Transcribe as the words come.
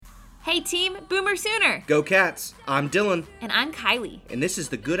Hey team, Boomer Sooner! Go Cats! I'm Dylan. And I'm Kylie. And this is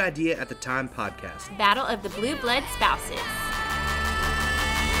the Good Idea at the Time podcast. Battle of the Blue Blood Spouses.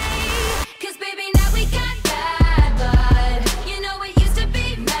 Cause baby now we got bad blood. You know it used to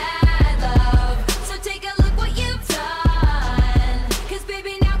be mad love. So take a look what you've done. Cause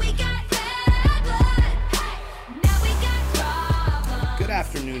baby now we got bad blood. Hey, now we got problems. Good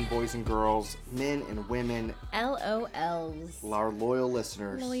afternoon, boys and girls, men and women, LOLs. our loyal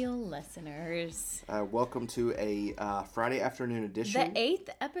listeners. Loyal listeners. Welcome to a Friday afternoon edition. The 8th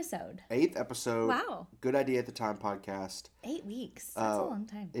episode. 8th episode. Wow. Good Idea at the Time podcast. 8 weeks. That's a long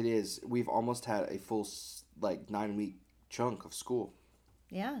time. It is. We've almost had a full 9-week chunk of school.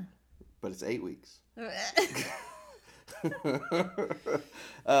 Yeah. But it's 8 weeks.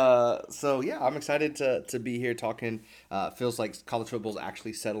 So yeah, I'm excited to be here talking. Feels like college football is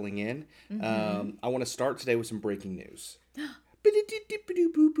actually settling in. Mm-hmm. I want to start today with some breaking news.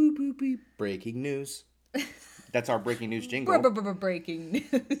 Breaking news. That's our breaking news jingle. Breaking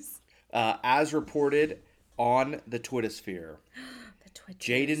news. As reported on the Twittersphere,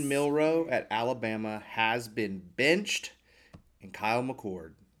 Jaden Milroe at Alabama has been benched, and Kyle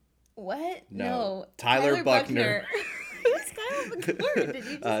McCord. What? No. Tyler Buckner. Who's Kyle McCord? Did you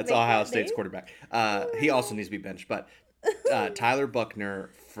just It's make Ohio that State's name? quarterback. He also needs to be benched, but Tyler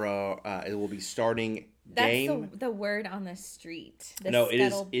Buckner it will be starting game. That's the word on the street. No, it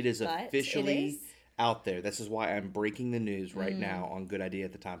is scuttlebutt. officially It is? out there. This is why I'm breaking the news right now on Good Idea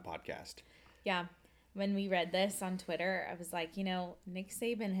at the Time podcast. Yeah. When we read this on Twitter, I was like, Nick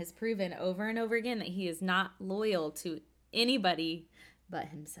Saban has proven over and over again that he is not loyal to anybody but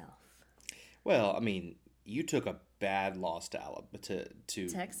himself. Well, I mean, you took a bad loss to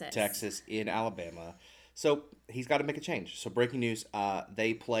Texas in Alabama. So he's got to make a change. So breaking news,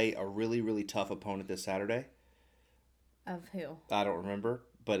 they play a really, really tough opponent this Saturday. Of who? I don't remember,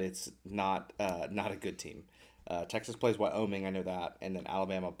 but it's not a good team. Texas plays Wyoming, I know that, and then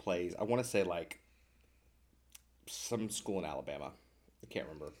Alabama plays, I want to say some school in Alabama. I can't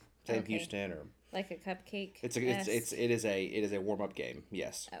remember. Say in Houston or like a cupcake. It is a warm up game.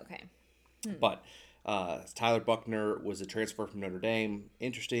 Yes. Okay. But Tyler Buckner was a transfer from Notre Dame.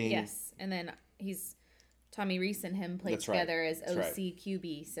 Interesting. Yes, and then Tommy Reese and him played together as OC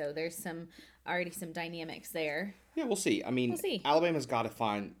QB, so there's already some dynamics there. Yeah, we'll see. I mean, We'll see. Alabama's got to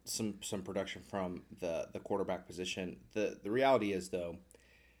find some production from the quarterback position. The reality is, though,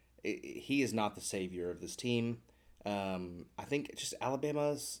 he is not the savior of this team. I think just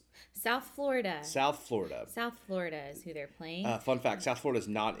Alabama's... South Florida is who they're playing. Fun fact, South Florida is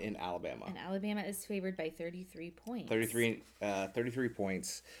not in Alabama. And Alabama is favored by 33 points. 33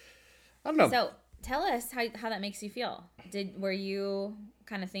 points. I don't know. So tell us how that makes you feel. Were you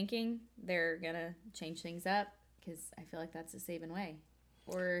kind of thinking they're going to change things up? Because I feel like that's the Saban way.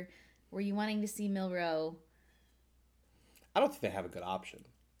 Or were you wanting to see Milroe? I don't think they have a good option.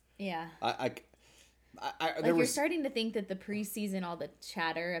 Yeah. You're starting to think that the preseason, all the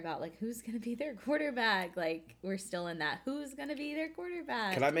chatter about who's going to be their quarterback, we're still in that. Who's going to be their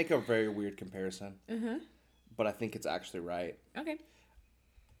quarterback? Can I make a very weird comparison? Mm-hmm. But I think it's actually right. Okay.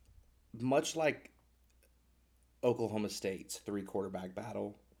 Much like Oklahoma State's 3-quarterback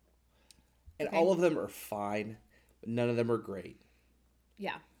battle, and all of them are fine, but none of them are great.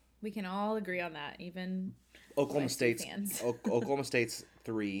 Yeah, we can all agree on that. Even Oklahoma USC State's fans. Oklahoma State's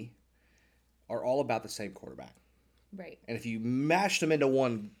 3 are all about the same quarterback. Right. And if you mashed them into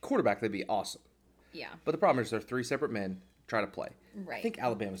one quarterback, they'd be awesome. Yeah. But the problem is they're 3 separate men trying to play. Right. I think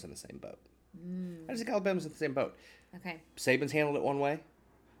Alabama's in the same boat. I just think Alabama's in the same boat. Okay. Saban's handled it one way.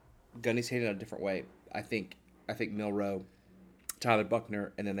 Gunny's handled it a different way. I think Milroe, Tyler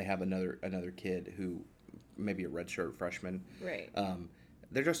Buckner, and then they have another kid who maybe a redshirt freshman. Right.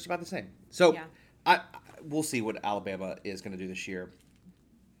 They're just about the same. So Yeah. we'll see what Alabama is going to do this year.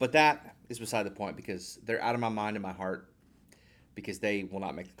 But that is beside the point because they're out of my mind and my heart because they will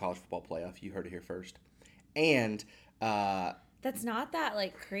not make the college football playoff. You heard it here first. And that's not that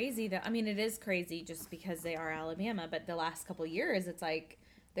crazy though. I mean, it is crazy just because they are Alabama, but the last couple years it's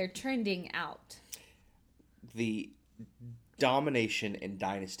they're trending out. The domination and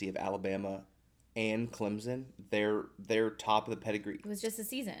dynasty of Alabama and Clemson, they're top of the pedigree. It was just a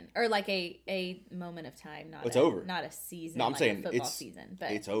season or a moment of time, over. Not a season. No, I'm saying a football season,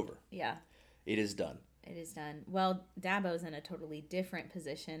 but it's over. Yeah. It is done. It is done. Well, Dabo's in a totally different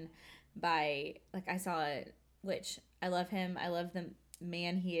position I saw it, which I love him. I love the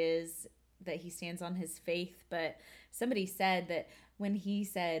man he is, that he stands on his faith. But somebody said that when he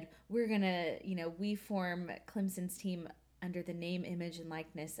said, we're going to, we form Clemson's team under the name, image, and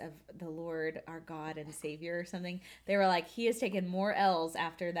likeness of the Lord, our God and Savior or something. They were like, he has taken more L's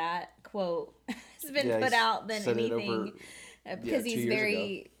after that quote has been put out than anything. Because he's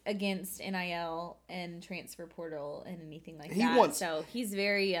very against NIL and transfer portal and anything like that. So he's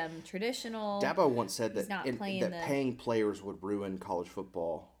very traditional. Dabo once said that paying players would ruin college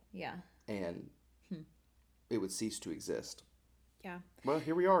football. Yeah. And it would cease to exist. Yeah. Well,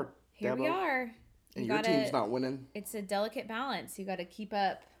 here we are. Here we are. And your team's not winning. It's a delicate balance. You got to keep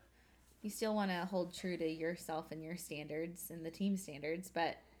up. You still want to hold true to yourself and your standards and the team standards,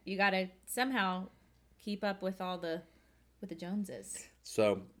 but you got to somehow keep up with all the Joneses.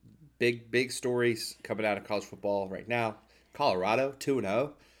 So, big stories coming out of college football right now. Colorado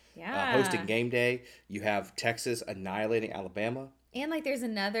 2-0. Yeah. Hosting game day. You have Texas annihilating Alabama. And there's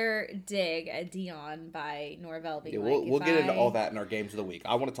another dig at Dion by Norvell. Yeah, we'll get into all that in our games of the week.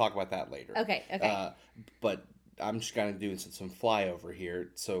 I want to talk about that later. Okay. But I'm just kind of doing some flyover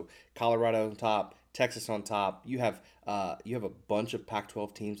here. So Colorado on top, Texas on top. You have a bunch of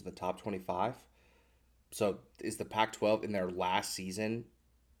Pac-12 teams in the top 25. So is the Pac-12 in their last season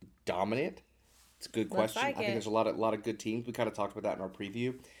dominant? It's a good question. I think there's a lot of good teams. We kind of talked about that in our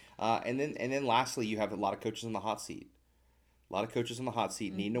preview. And then lastly, you have a lot of coaches in the hot seat. A lot of coaches on the hot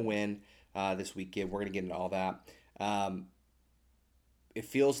seat needing to win this weekend. We're going to get into all that. It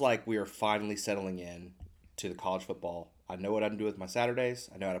feels like we are finally settling in to the college football. I know what I'm doing with my Saturdays.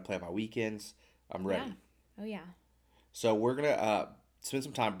 I know how to play on my weekends. I'm ready. Yeah. Oh, yeah. So we're going to spend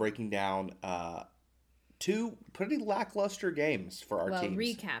some time breaking down two pretty lackluster games for our teams.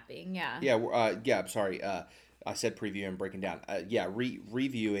 Recapping, yeah. Yeah, I'm sorry. I said preview and breaking down.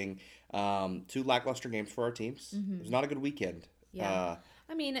 Reviewing two lackluster games for our teams. Mm-hmm. It was not a good weekend. Yeah.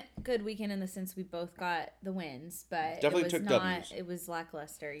 Good weekend in the sense we both got the wins, but definitely took W's. It was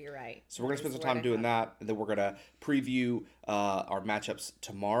lackluster. You're right. So we're going to spend some time doing that, and then we're going to preview our matchups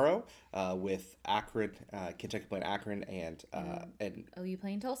tomorrow with Akron, Kentucky playing Akron, and OU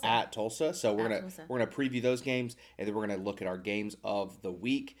playing Tulsa at Tulsa. So we're gonna preview those games, and then we're going to look at our games of the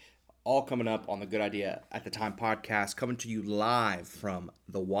week. All coming up on the Good Idea at the Time podcast, coming to you live from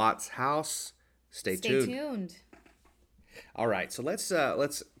the Watts house. Stay tuned. All right, so let's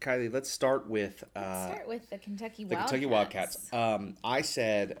Kylie, let's start with the Kentucky Wildcats. The Kentucky Wildcats. I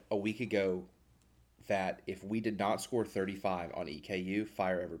said a week ago that if we did not score 35 on EKU,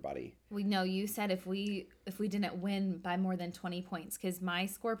 fire everybody. You said if we didn't win by more than 20 points, because my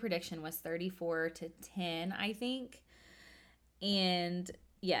score prediction was 34-10, I think, and.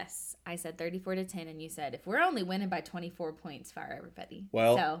 Yes, I said 34-10, and you said if we're only winning by 24 points, fire everybody.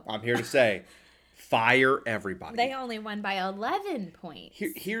 Well, I'm here to say, fire everybody. They only won by 11 points.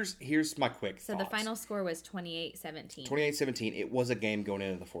 Here's my quick thoughts. So the final score was 28-17. 28-17. It was a game going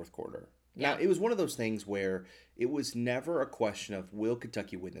into the fourth quarter. Yeah. Now, it was one of those things where it was never a question of will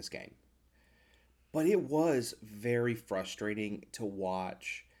Kentucky win this game. But it was very frustrating to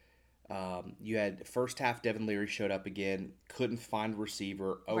watch. You had first half, Devin Leary showed up again, couldn't find a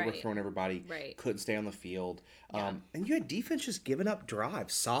receiver, overthrown everybody, couldn't stay on the field. And you had defense just giving up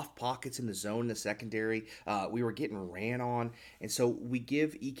drives, soft pockets in the zone in the secondary. We were getting ran on. And so we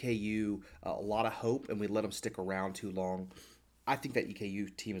give EKU a lot of hope, and we let them stick around too long. I think that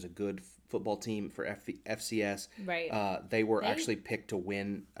EKU team is a good football team for FCS. Right. They were actually picked to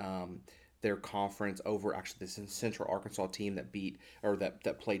win their conference over actually the Central Arkansas team that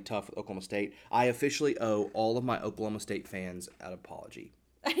played tough with Oklahoma State. I officially owe all of my Oklahoma State fans an apology.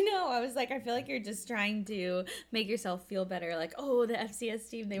 I know. I was like, I feel like you're just trying to make yourself feel better. Like, oh, the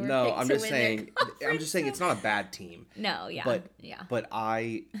FCS team, they were picked to win I'm just saying it's not a bad team. No, yeah. But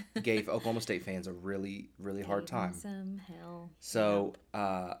I gave Oklahoma State fans a really, really hard time. Some hell. So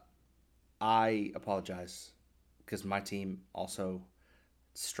I apologize because my team also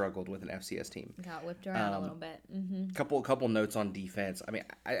struggled with an FCS team. Got whipped around a little bit. Mm-hmm. Couple notes on defense. I mean,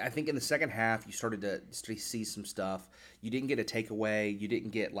 I think in the second half you started to see some stuff. You didn't get a takeaway. You didn't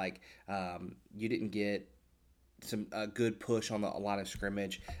get some good push on the line of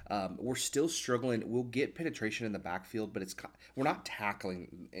scrimmage. We're still struggling. We'll get penetration in the backfield, but we're not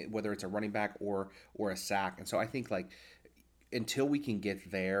tackling, whether it's a running back or a sack. And so I think until we can get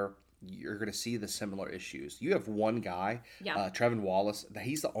there, you're going to see the similar issues. You have one guy, Trevin Wallace.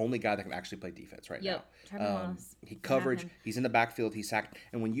 He's the only guy that can actually play defense right now. Trevin Wallace. He coverage. He's in the backfield. He's sacked.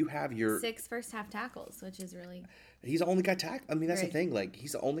 And when you have your 6 first half tackles, which is really, he's the only guy tackling. I mean, that's the thing.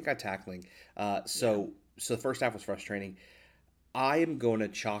 He's the only guy tackling. So the first half was frustrating. I am going to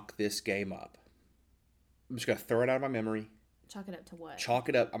chalk this game up. I'm just going to throw it out of my memory. Chalk it up to what? Chalk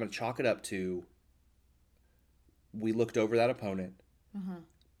it up. I'm going to chalk it up to. We looked over that opponent. Uh-huh.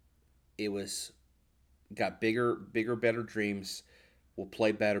 It was got bigger, better dreams, will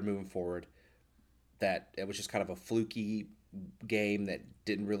play better moving forward. That it was just kind of a fluky game that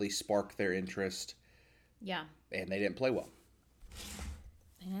didn't really spark their interest. Yeah. And they didn't play well.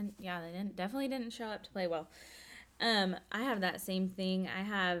 And yeah, they definitely didn't show up to play well. I have that same thing.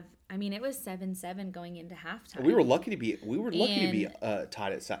 It was 7-7 going into halftime. We were lucky to be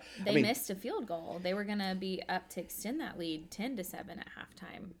tied at side. They missed a field goal. They were going to be up to extend that lead 10-7 at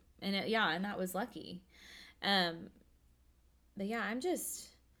halftime. And and that was lucky. But yeah,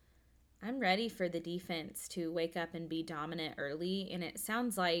 I'm ready for the defense to wake up and be dominant early. And it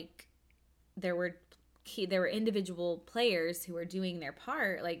sounds like there were individual players who were doing their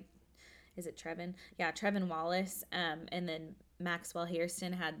part. Like, is it Trevin? Yeah, Trevin Wallace. And then Maxwell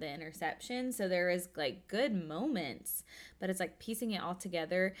Hairston had the interception. So there was like good moments, but it's like piecing it all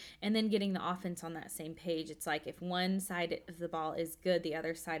together and then getting the offense on that same page. It's like if one side of the ball is good, the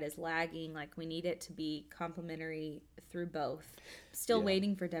other side is lagging. Like we need it to be complementary through both. Still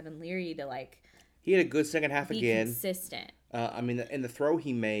waiting for Devin Leary to he had a good second half be again. Consistent. And the throw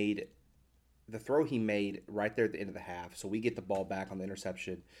he made right there at the end of the half. So we get the ball back on the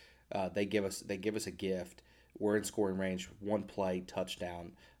interception. They give us a gift. We're in scoring range. One play,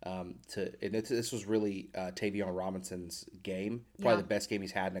 touchdown. This was really Tavion Robinson's game. Probably the best game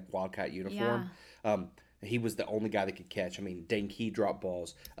he's had in a Wildcat uniform. Yeah. He was the only guy that could catch. Dane Key dropped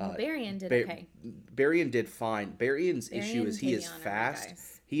balls. Berrien did okay. Berrien did fine. Berrien's issue is he is fast.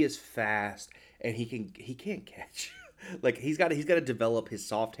 He is fast, and he can't catch. He's got to develop his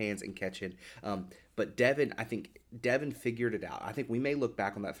soft hands and catching. But Devin figured it out. I think we may look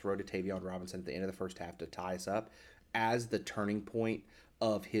back on that throw to Tavion Robinson at the end of the first half to tie us up as the turning point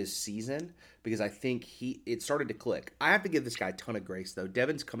of his season, because I think it started to click. I have to give this guy a ton of grace, though.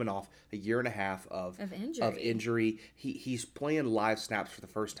 Devin's coming off a year and a half of injury. He's playing live snaps for the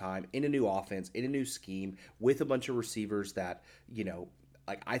first time in a new offense, in a new scheme, with a bunch of receivers that,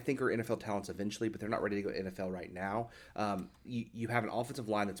 I think are NFL talents eventually, but they're not ready to go NFL right now. You have an offensive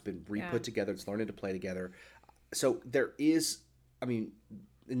line that's been re-put together. It's learning to play together. So there is, a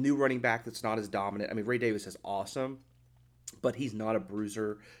new running back that's not as dominant. Ray Davis is awesome, but he's not a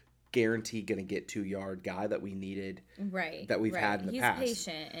bruiser, guaranteed going to get 2-yard guy that we needed. Right. That we've had in the past. He's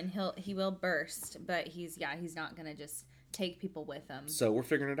patient and he will burst, but he's not going to just take people with him. So we're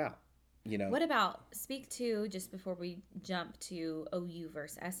figuring it out. What about, speak to, just before we jump to OU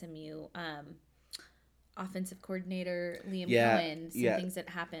versus SMU, offensive coordinator Liam Cohen, things that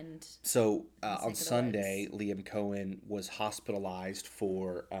happened. So on Sunday, Liam Cohen was hospitalized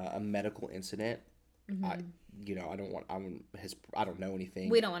for a medical incident. Mm-hmm. I don't know anything.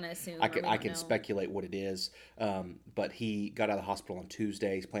 We don't want to assume. I can speculate what it is. But he got out of the hospital on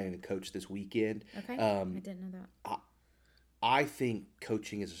Tuesday. He's planning to coach this weekend. Okay. I didn't know that. I think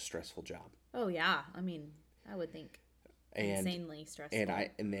coaching is a stressful job. Oh yeah, I would think insanely stressful.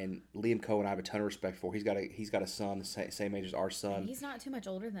 And then Liam Cohen, I have a ton of respect for. He's got a son the same age as our son. He's not too much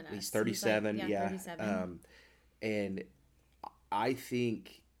older than us. He's 37. He's 37. And I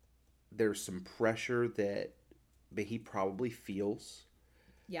think there's some pressure that he probably feels.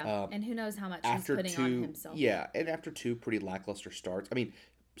 Yeah, and who knows how much he's putting on himself. Yeah, and after 2 pretty lackluster starts.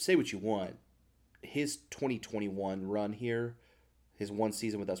 Say what you want. His 2021 run here, his one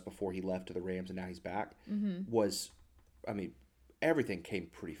season with us before he left to the Rams and now he's back, was, everything came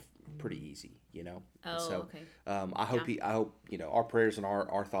pretty easy, Oh, so, okay. I hope our prayers and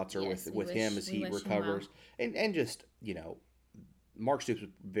our thoughts are with him as he recovers, and just Mark Stoops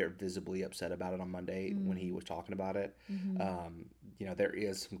was very visibly upset about it on Monday when he was talking about it. Mm-hmm. There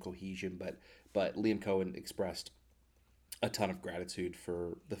is some cohesion, but Liam Cohen expressed a ton of gratitude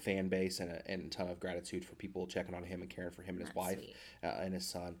for the fan base and a ton of gratitude for people checking on him and caring for him and his wife and his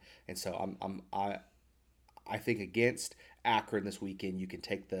son. And so I think against Akron this weekend, you can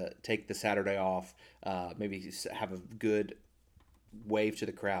take the Saturday off, maybe have a good wave to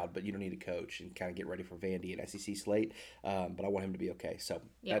the crowd, but you don't need a coach and kind of get ready for Vandy and SEC slate. But I want him to be okay. So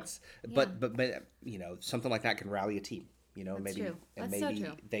but something like that can rally a team. That's maybe true. And That's maybe so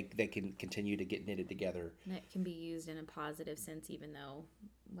true. they can continue to get knitted together. And it can be used in a positive sense, even though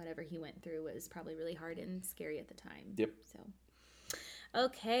whatever he went through was probably really hard and scary at the time. Yep. So,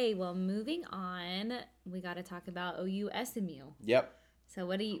 okay, well, moving on, we got to talk about OU SMU. Yep. So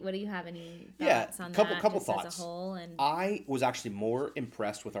what do you have any thoughts on that? Couple just thoughts. As a whole, and I was actually more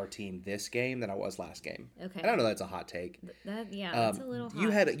impred with our team this game than I was last game. Okay. I don't know, that's a hot take. That's a little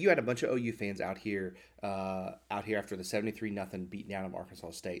hot. You had a bunch of OU fans out here after the 73-0 beatdown of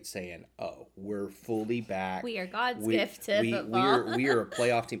Arkansas State saying, "Oh, we're fully back. We are God's gift to football. We are a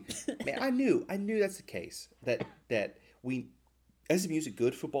playoff team." Man, I knew that's the case. That we SMU's a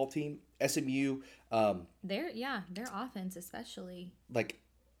good football team. SMU, their offense especially. like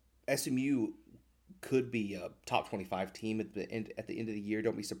SMU could be a top 25 team at the end of the year.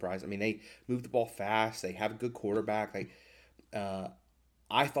 Don't be surprised. I mean, they move the ball fast. They have a good quarterback.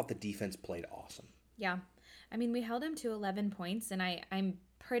 I thought the defense played awesome. Yeah. I mean, we held them to 11 points, and I'm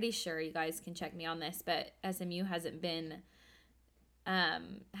pretty sure you guys can check me on this, but SMU hasn't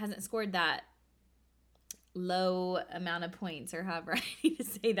scored that low amount of points, or however I need to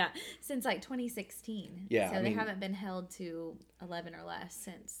say that, since like 2016. Yeah. So they haven't been held to 11 or less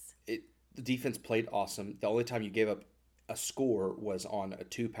since. The defense played awesome. The only time you gave up a score was on a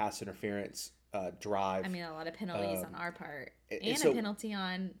 2 pass interference drive. I mean, a lot of penalties on our part, and so, a penalty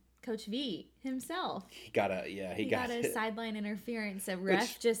on Coach V himself. He got a sideline interference. A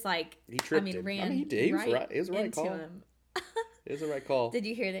ref just he tripped him. ran he did. right it was the right call. him. It was the right call. Did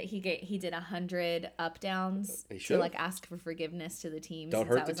you hear that he did 100 up downs to ask for forgiveness to the team? Don't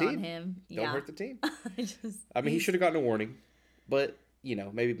hurt the team. On him. Don't hurt the team. I mean, he should have gotten a warning, but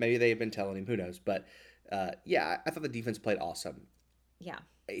maybe they have been telling him. Who knows? But I thought the defense played awesome. Yeah,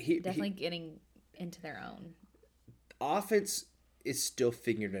 definitely getting into their own. Offense is still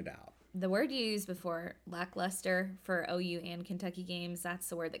figuring it out. The word you used before, lackluster, for OU and Kentucky games, that's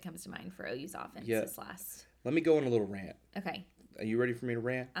the word that comes to mind for OU's offense this last. Let me go on a little rant. Okay. Are you ready for me to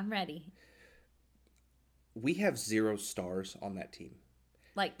rant? I'm ready. We have 0 stars on that team.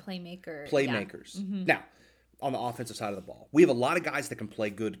 Like playmakers. Yeah. Mm-hmm. Now, on the offensive side of the ball, we have a lot of guys that can play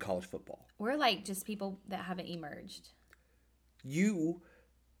good college football. We're like just people that haven't emerged. You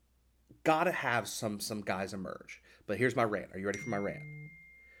got to have some guys emerge. But here's my rant. Are you ready for my rant?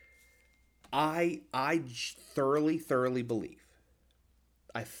 I thoroughly believe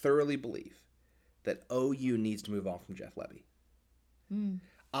that OU needs to move on from Jeff Lebby.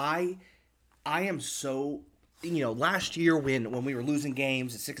 I am so, last year when we were losing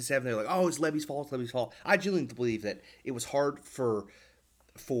games at 6 and 7, they're like, oh, it's Lebby's fault. I genuinely believe that it was hard for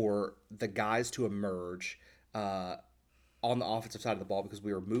the guys to emerge on the offensive side of the ball because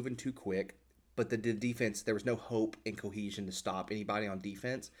we were moving too quick. But the defense, there was no hope and cohesion to stop anybody on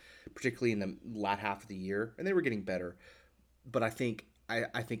defense, particularly in the latter half of the year. And they were getting better. But I think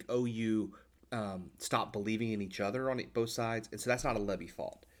OU stopped believing in each other on both sides. And so that's not a Lebby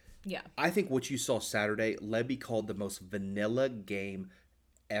fault. Yeah. I think what you saw Saturday, Lebby called the most vanilla game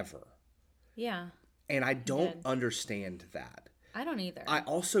ever. Yeah. And I don't understand that. I don't either. I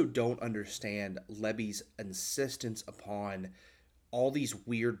also don't understand Lebby's insistence upon all these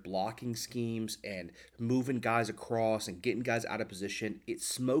weird blocking schemes and moving guys across and getting guys out of position. It's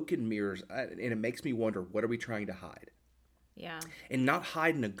smoke and mirrors, and it makes me wonder, what are we trying to hide? Yeah. And not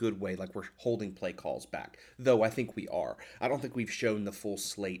hide in a good way, like we're holding play calls back, though I think we are. I don't think we've shown the full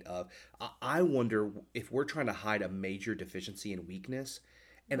slate of. I wonder if we're trying to hide a major deficiency and weakness,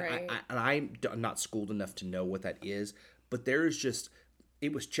 and right. I'm not schooled enough to know what that is, but there is just,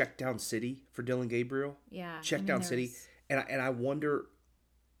 it was check down city for Dylan Gabriel. Yeah. Check down city. And I wonder,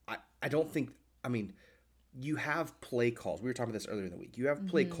 I don't think, you have play calls. We were talking about this earlier in the week. You have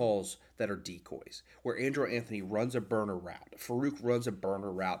play calls that are decoys, where Andrew Anthony runs a burner route. Farouk runs a burner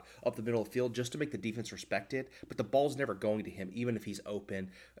route up the middle of the field just to make the defense respect it, but the ball's never going to him, even if he's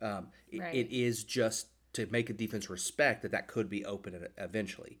open. It is just to make a defense respect that could be open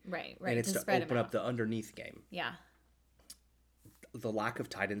eventually. Right. And it's to open up the underneath game. Yeah. The lack of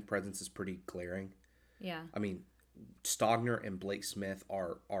tight end presence is pretty glaring. Yeah. Stogner and Blake Smith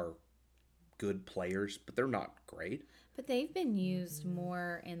are good players, but they're not great. But they've been used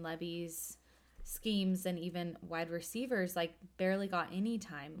more in Lebby's schemes than even wide receivers. Like, barely got any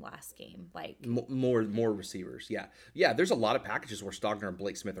time last game. Like more receivers. Yeah. There's a lot of packages where Stogner and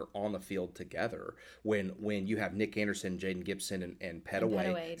Blake Smith are on the field together. When you have Nick Anderson, Jaden Gibson, and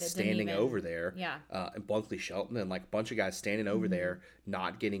Petaway standing over there. Yeah. And Bunkley Shelton and like a bunch of guys standing over there,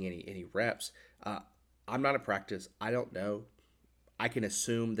 not getting any reps. I'm not at practice. I don't know. I can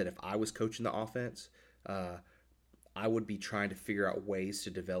assume that if I was coaching the offense, I would be trying to figure out ways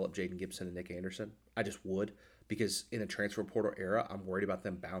to develop Jaden Gibson and Nick Anderson. I just would, because in the transfer portal era, I'm worried about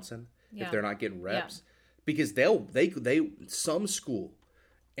them bouncing if they're not getting reps. Yeah. Because they some school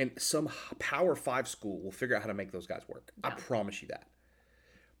and some Power 5 school will figure out how to make those guys work. Yeah. I promise you that.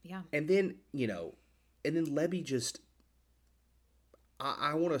 Yeah. And then, Lebby just,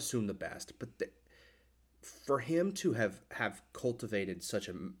 I want to assume the best, but for him to have cultivated such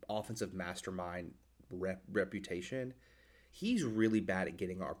an offensive mastermind reputation, he's really bad at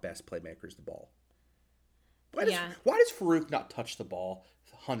getting our best playmakers the ball. Why does Farouk not touch the ball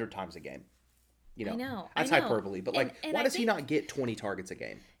 100 times a game? I know. That's hyperbole, but why does he not get 20 targets a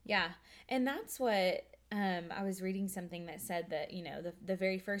game? Yeah, and that's what I was reading something that said that, the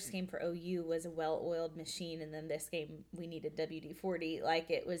very first game for OU was a well-oiled machine, and then this game we needed WD-40. Like,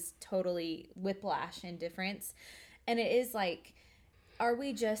 it was totally whiplash and difference. And it is like, are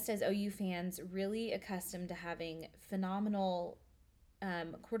we just as OU fans really accustomed to having phenomenal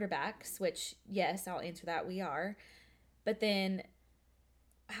quarterbacks, which, yes, I'll answer that, we are. But then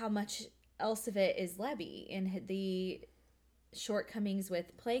how much else of it is Lebby and the shortcomings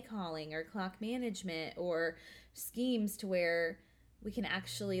with play calling or clock management or schemes to where we can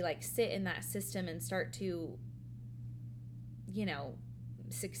actually like sit in that system and start to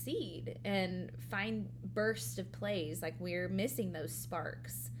succeed and find bursts of plays. Like, we're missing those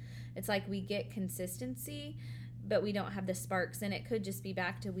sparks. It's like we get consistency, but we don't have the sparks, and it could just be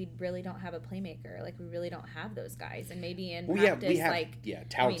back to we really don't have a playmaker. Like, we really don't have those guys, and maybe in practice, we have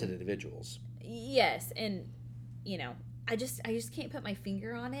talented individuals. Yes, and I just can't put my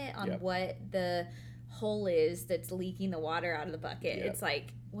finger on it, on what the hole is that's leaking the water out of the bucket. Yep. It's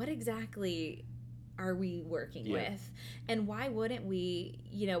like, what exactly are we working with? And why wouldn't we,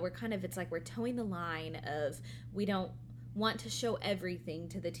 we're kind of, it's like we're towing the line of we don't want to show everything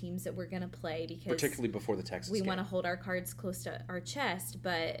to the teams that we're going to play, because particularly before the Texas game. We want to hold our cards close to our chest,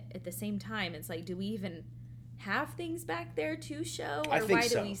 but at the same time, it's like, do we even have things back there to show, or why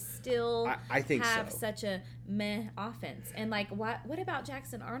do we still have such a meh offense? And like, what about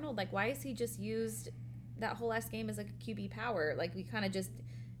Jackson Arnold? Like, why is he just used that whole last game as like a QB power? Like, we kind of just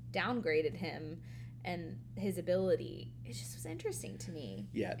downgraded him and his ability. It just was interesting to me.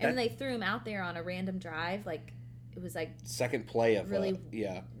 Yeah, and then they threw him out there on a random drive. Like, it was like second play of really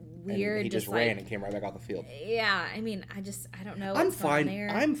weird. And he just ran and came right back off the field. Yeah, I mean, I don't know. I'm fine.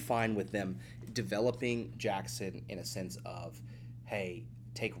 I'm fine with them developing Jackson in a sense of, hey,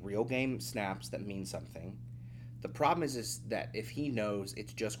 take real game snaps that mean something. The problem is that if he knows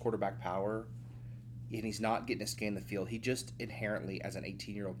it's just quarterback power and he's not getting to scan the field, he just inherently, as an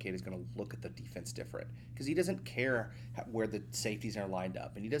 18-year-old kid, is going to look at the defense different, because he doesn't care where the safeties are lined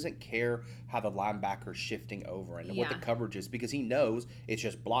up, and he doesn't care how the linebacker's shifting over and what the coverage is, because he knows it's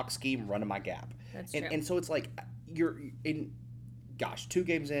just block scheme, running my gap. That's true. And so it's like, you're in, 2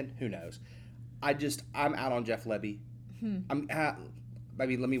 games in, who knows? I'm out on Jeff Lebby.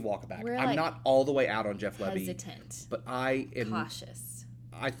 Maybe let me walk it back. I'm not all the way out on Jeff Lebby. Hesitant. But I am cautious.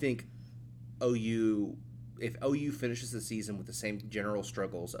 I think if OU finishes the season with the same general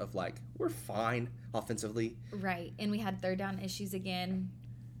struggles of like, we're fine offensively. Right. And we had third down issues again.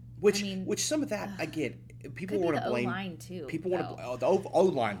 Which some of that, again, people want to blame. O-line too. People want to. The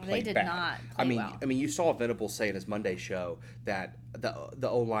O-line played they did bad. Not play well. I mean, you saw Venables say in his Monday show that the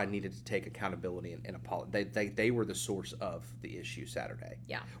O-line needed to take accountability and apologize. They were the source of the issue Saturday.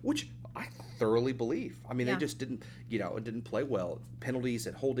 Yeah. Which I thoroughly believe. I mean, they just didn't play well. Penalties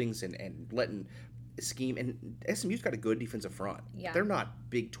and holdings and letting scheme. And SMU's got a good defensive front. Yeah. They're not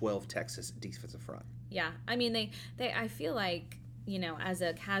Big 12 Texas defensive front. Yeah. I mean, they I feel like, as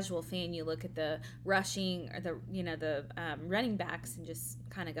a casual fan, you look at the rushing or the running backs and just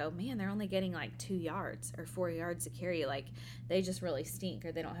kind of go, man, they're only getting like 2 yards or 4 yards to carry. Like, they just really stink,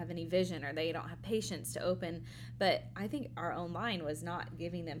 or they don't have any vision, or they don't have patience to open. But I think our own line was not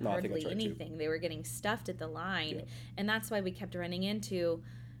giving them hardly anything. Too. They were getting stuffed at the line. Yeah. And that's why we kept running into,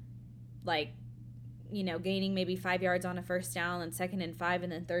 like, gaining maybe 5 yards on a first down and 2nd and 5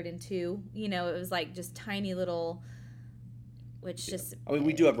 and then 3rd and 2. It was like just tiny little... Which just, I mean,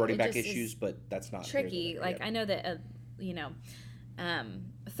 we do have running back issues, but that's not tricky. Like, I know that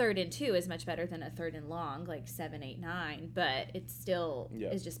 3rd and 2 is much better than a 3rd and long, like 7, 8, 9. But it still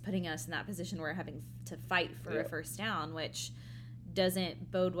is just putting us in that position where we're having to fight for a first down, which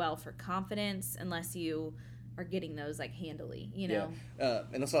doesn't bode well for confidence unless you are getting those like handily. And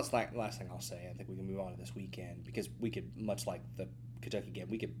that's the last thing I'll say. I think we can move on to this weekend, because we could, much like the Kentucky game,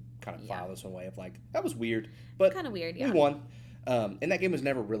 we could kind of file this one way of like, that was weird, but kind of weird. We won. And that game was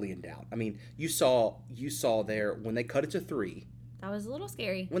never really in doubt. I mean, you saw there when they cut it to 3. That was a little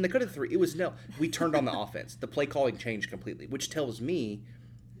scary. When they cut it to 3, it was we turned on the offense. The play calling changed completely, which tells me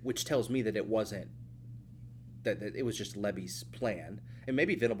that it wasn't that it was just Lebby's plan, and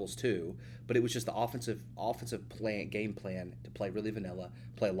maybe Venables too. But it was just the offensive game plan to play really vanilla,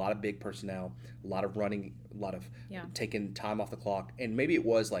 play a lot of big personnel, a lot of running, a lot of taking time off the clock, and maybe it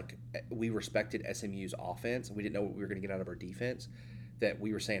was like we respected SMU's offense and we didn't know what we were going to get out of our defense. That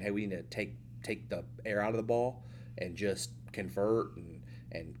we were saying, hey, we need to take the air out of the ball and just convert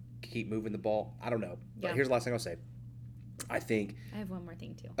and keep moving the ball. I don't know. But here's the last thing I'll say. I have one more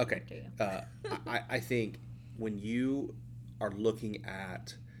thing too. Okay. I think when you are looking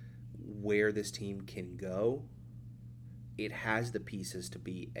at where this team can go, it has the pieces to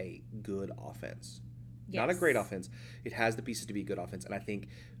be a good offense. Not a great offense. It has the pieces to be a good offense. And I think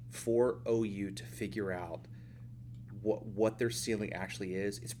for OU to figure out what their ceiling actually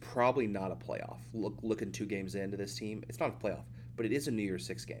is, it's probably not a playoff. Looking 2 games into this team, it's not a playoff, but it is a New Year's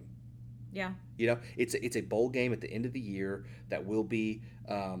Six game. Yeah. It's a bowl game at the end of the year that will be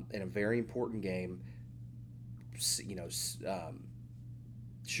in a very important game.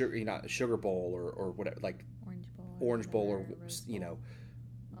 Sugar Bowl or whatever, like Orange Bowl or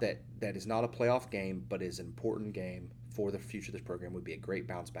that is not a playoff game, but is an important game for the future of this program. Would be a great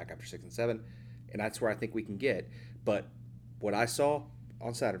bounce back after 6 and 7, and that's where I think we can get. But what I saw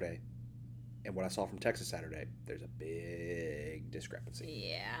on Saturday and what I saw from Texas Saturday, there's a big discrepancy.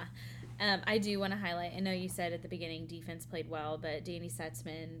 Yeah. I do want to highlight, I know you said at the beginning defense played well, but Danny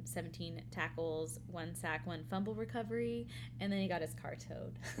Stutzman, 17 tackles, 1 sack, 1 fumble recovery, and then he got his car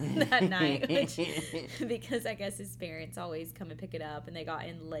towed that night, because I guess his parents always come and pick it up, and they got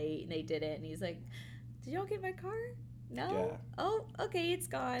in late, and they did it, and he's like, did y'all get my car? No? Yeah. Oh, okay, it's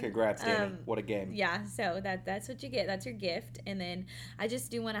gone. Congrats, Danny. What a game. Yeah, so that's what you get. That's your gift. And then I just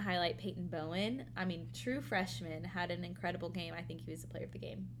do want to highlight Peyton Bowen. I mean, true freshman, had an incredible game. I think he was the player of the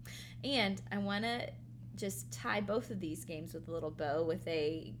game. And I want to just tie both of these games with a little bow with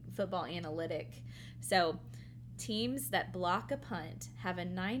a football analytic. So teams that block a punt have a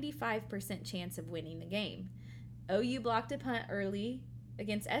 95% chance of winning the game. OU blocked a punt early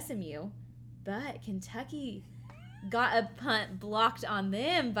against SMU, but Kentucky got a punt blocked on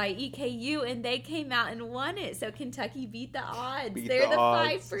them by EKU, and they came out and won it. So Kentucky beat the odds. They're the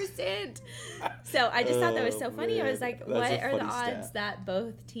 5%. So I just thought that was so funny. Man. I was like, what are the odds that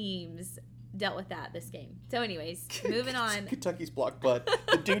both teams dealt with this game? So anyways, moving on. Kentucky's blocked punt.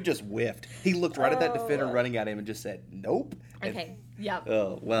 The dude just whiffed. He looked right at that defender running at him and just said, nope. Okay. Yep.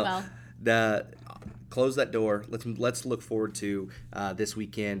 Oh, well. Close that door. Let's look forward to this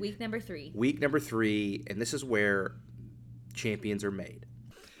weekend. Week number 3. Week number 3, and this is where champions are made.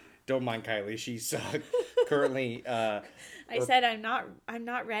 Don't mind Kylie. She's currently. I said I'm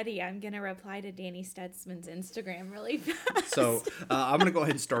not ready. I'm gonna reply to Danny Stutzman's Instagram really fast. So I'm gonna go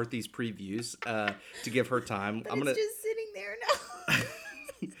ahead and start these previews to give her time. But it's just sitting there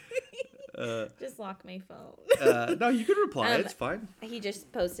now. Just lock my phone. No, you can reply. It's fine. He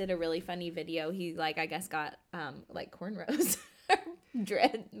just posted a really funny video. He I guess got cornrows,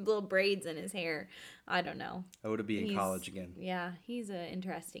 little braids in his hair. I don't know. Oh, to be in college again. Yeah, he's an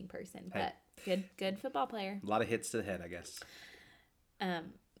interesting person, but good football player. A lot of hits to the head, I guess.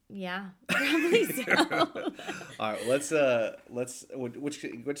 Yeah, probably so. All right, let's. Which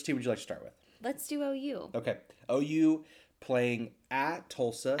team would you like to start with? Let's do OU. Okay, OU. Playing at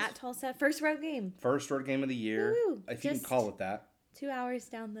Tulsa. At Tulsa. First road game. First road game of the year. Woo-hoo. If you can call it that. 2 hours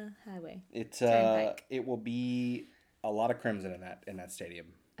down the highway. It will be a lot of crimson in that stadium.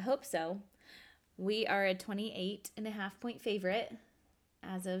 I hope so. We are a 28.5-point favorite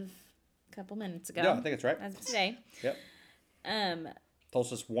as of a couple minutes ago. Yeah, I think it's right. As of today. Yep.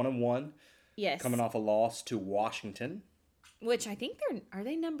 Tulsa's 1-1. Yes. Coming off a loss to Washington. Which I think are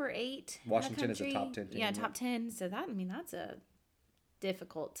they number 8? Washington is a top 10 team. Yeah, top 10. So that's a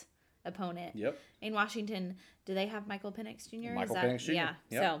difficult opponent. Yep. In Washington, do they have Michael Penix Jr.? Michael Penix Jr. Yeah.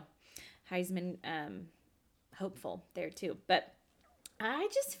 Yep. So Heisman hopeful there too. But I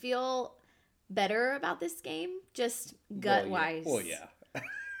just feel better about this game, just gut wise. Well, yeah.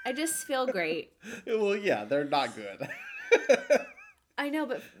 I just feel great. Well, yeah, they're not good. I know,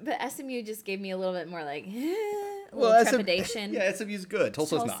 but SMU just gave me a little bit more trepidation. Yeah, SMU's good.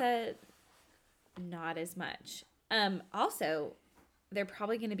 Tulsa not as much. Also, they're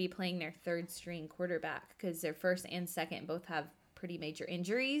probably going to be playing their third string quarterback because their first and second both have pretty major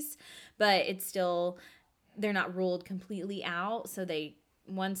injuries, but it's still, they're not ruled completely out. So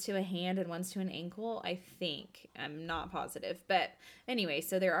one's to a hand and one's to an ankle, I think. I'm not positive. But anyway,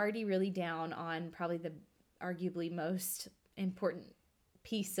 so they're already really down on probably the arguably most important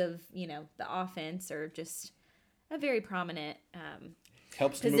piece of, the offense, or just a very prominent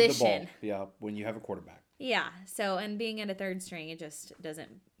helps to position. Move the ball. Yeah, when you have a quarterback. Yeah. So, and being at a third string, it just doesn't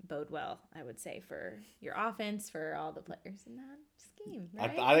bode well, I would say, for your offense, for all the players in that scheme.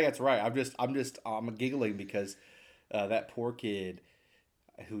 Right? I think that's right. I'm giggling because that poor kid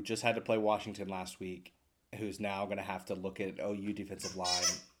who just had to play Washington last week, who's now going to have to look at OU defensive line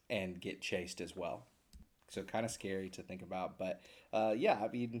and get chased as well. So kind of scary to think about. But, yeah, I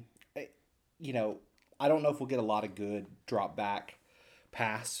mean, I don't know if we'll get a lot of good drop back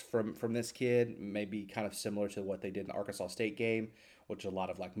pass from this kid. Maybe kind of similar to what they did in the Arkansas State game, which is a lot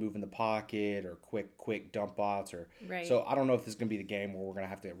of moving the pocket or quick dump bots. Right. So I don't know if this is going to be the game where we're going to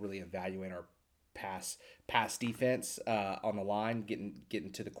have to really evaluate our pass defense on the line,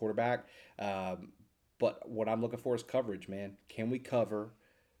 getting to the quarterback. But what I'm looking for is coverage, man. Can we cover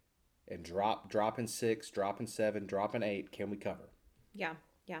and drop in 6, drop in 7, drop in 8? Can we cover? Yeah,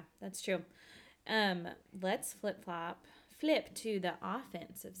 that's true. Let's flip to the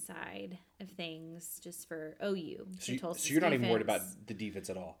offensive side of things just for OU. So you're not even worried about the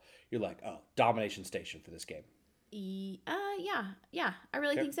defense at all. You're like, oh, domination station for this game. Yeah. I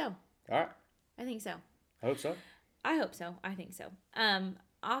really think so. All right. I think so. I hope so. I think so.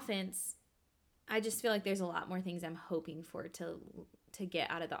 Offense, I just feel like there's a lot more things I'm hoping for to get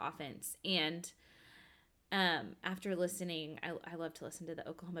out of the offense. And after listening, I love to listen to the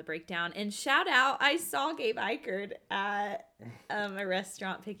Oklahoma Breakdown. And shout out, I saw Gabe Eichert at a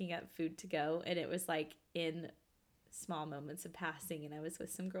restaurant picking up food to go. And it was like in small moments of passing. And I was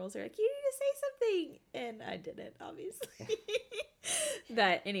with some girls who were like, you need to say something. And I didn't, obviously.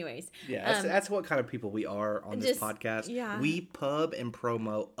 But anyways. Yeah, that's what kind of people we are on this podcast. Yeah. We pub and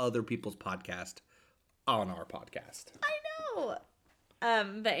promo other people's podcast on our podcast. I know.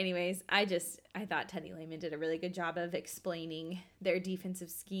 But anyways, I thought Teddy Lehman did a really good job of explaining their defensive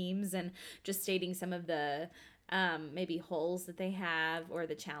schemes and just stating some of the maybe holes that they have or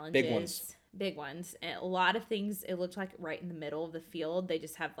the challenges. Big ones. And a lot of things, it looked like right in the middle of the field. They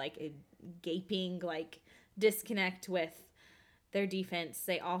just have like a gaping like disconnect with their defense.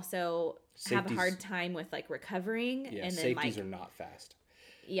 They also have a hard time with like recovering. Yeah, and then safeties are not fast.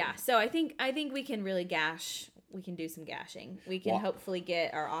 Yeah, so I think we can really we can do some gashing. We can hopefully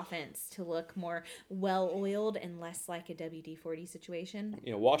get our offense to look more well-oiled and less like a WD-40 situation.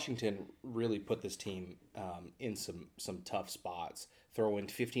 You know, Washington really put this team in some tough spots, throwing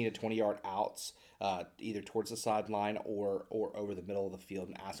 15 to 20-yard outs either towards the sideline or over the middle of the field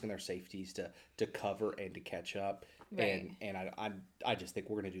and asking their safeties to cover and to catch up. Right. And I just think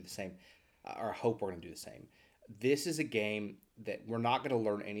we're going to do the same, or I hope we're going to do the same. This is a game that we're not going to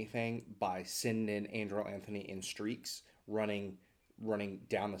learn anything by sending in Andrew Anthony in streaks, running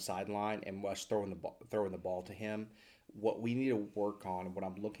down the sideline and us throwing the ball to him. What we need to work on, what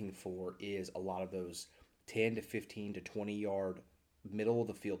I'm looking for, is a lot of those 10 to 15 to 20-yard middle of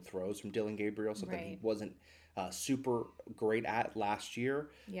the field throws from Dylan Gabriel, something he wasn't super great at last year.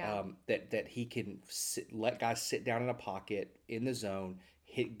 Yeah. That he can let guys sit down in a pocket in the zone,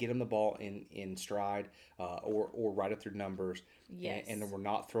 get him the ball in stride, or right up through numbers. Yes. And then we're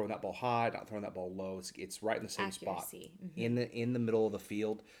not throwing that ball high, not throwing that ball low. It's right in the same Accuracy. spot in the middle of the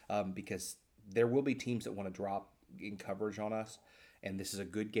field, because there will be teams that want to drop in coverage on us, and this is a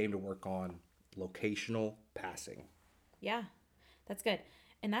good game to work on locational passing. Yeah, that's good.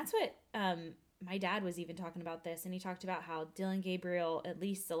 And that's what my dad was even talking about this, and he talked about how Dylan Gabriel, at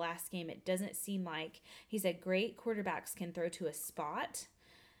least the last game, it doesn't seem like, he said great quarterbacks can throw to a spot,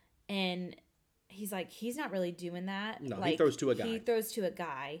 and he's like, he's not really doing that. No, like, he throws to a guy. He throws to a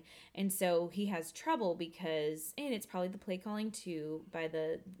guy, and so he has trouble because, and it's probably the play calling too by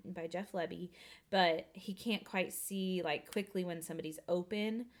Jeff Lebby, but he can't quite see like quickly when somebody's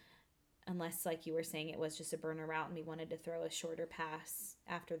open, unless like you were saying it was just a burner route and we wanted to throw a shorter pass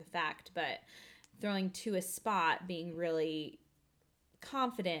after the fact. But throwing to a spot, being really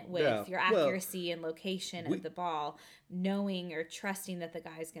confident with your accuracy and location of the ball, knowing or trusting that the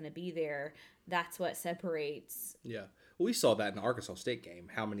guy's going to be there, that's what separates. Yeah. Well, we saw that in the Arkansas State game,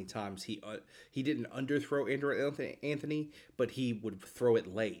 how many times he didn't underthrow Andrew Anthony, but he would throw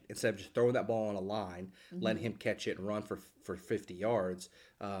it late. Instead of just throwing that ball on a line, letting him catch it and run for 50 yards,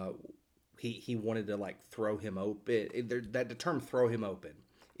 he wanted to like throw him open. The term "throw him open"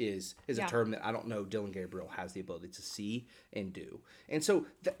 is a term that I don't know Dylan Gabriel has the ability to see and do. And so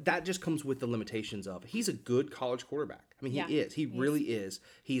that just comes with the limitations of, he's a good college quarterback. I mean, he is. He really is.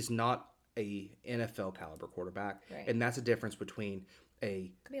 He's not a NFL caliber quarterback. Right. And that's a difference between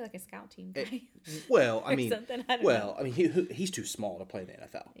could be like a scout team guy. He's too small to play in the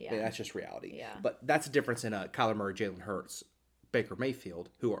NFL. Yeah. I mean, that's just reality. Yeah. But that's a difference in Kyler Murray, Jalen Hurts, Baker Mayfield,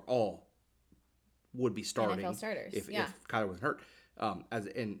 who are all would be starting NFL starters. if Kyler wasn't hurt. As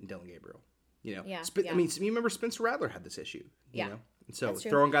in Dylan Gabriel, you know. Yeah. I mean, you remember Spencer Rattler had this issue. You know? And so that's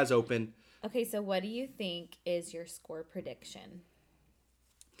true. Throwing guys open. Okay, so what do you think is your score prediction?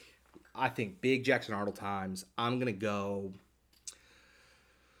 I think big Jackson Arnold times. I'm gonna go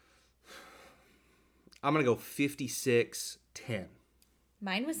 56-10.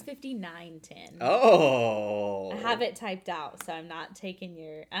 Mine was 59-10. Oh. I have it typed out, so I'm not taking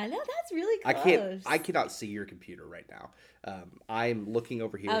your... I know, that's really close. I cannot see your computer right now. I'm looking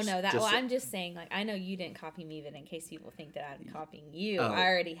over here. Oh, no. I'm just saying, like, I know you didn't copy me, but in case people think that I'm copying you, I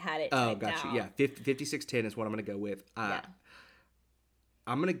already had it typed out. Oh, gotcha. Yeah, 56-10 is what I'm going to go with. I'm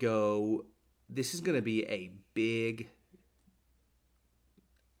going to go... This is going to be a big...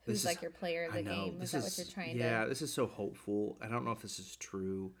 who's like your player of the game. Is that what you're trying to? Yeah, this is so hopeful. I don't know if this is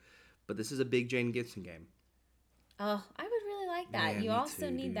true, but this is a big Jaden Gibson game. Oh, I would really like that. Man, you also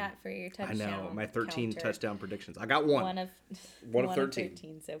too, need dude. that for your touchdown. I know. My 13 counter. touchdown predictions. I got one. One of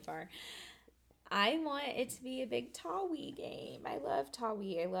 13 so far. I want it to be a big Tawi game. I love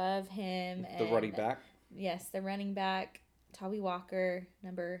Tawi. I love him. The running back? Yes, the running back. Tawi Walker,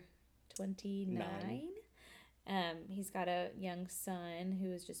 number 29. He's got a young son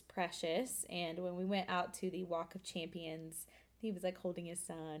who is just precious. And when we went out to the Walk of Champions, he was like holding his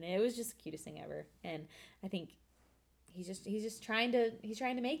son. And it was just the cutest thing ever. And I think he's just trying to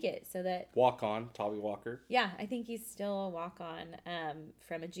make it so that walk on Tawi Walker. Yeah, I think he's still a walk on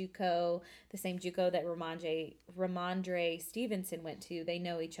from a JUCO, the same JUCO that Ramondre Stevenson went to. They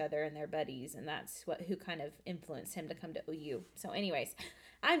know each other and they're buddies, and that's who kind of influenced him to come to OU. So, anyways,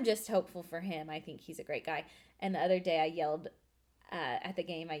 I'm just hopeful for him. I think he's a great guy. And the other day, I yelled at the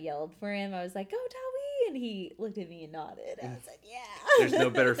game. I yelled for him. I was like, "Go Tawi!" And he looked at me and nodded. I was like, "Yeah." There's no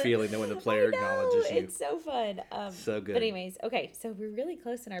better feeling than when the player acknowledges you. It's so fun. So good. But anyways, okay, so we're really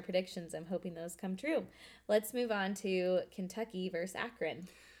close in our predictions. I'm hoping those come true. Let's move on to Kentucky versus Akron.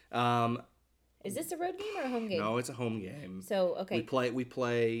 Is this a road game or a home game? No, it's a home game. So, okay. We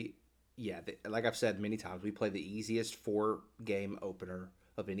play. Yeah, like I've said many times, we play the easiest 4-game opener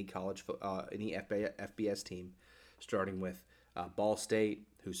of any any FBS team, starting with Ball State,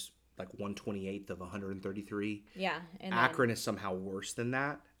 who's like 128th of 133. Yeah. And Akron is somehow worse than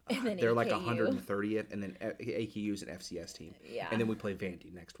that. And then they're AKU. like 130th, and then AKU is an FCS team. Yeah. And then we play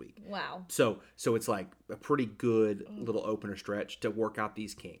Vandy next week. Wow. So it's like a pretty good little opener stretch to work out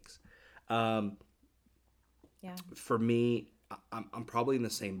these kinks. Yeah. For me, I'm probably in the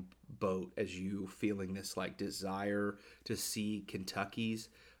same boat as you, feeling this like desire to see Kentucky's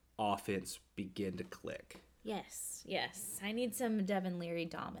offense begin to click. Yes. I need some Devin Leary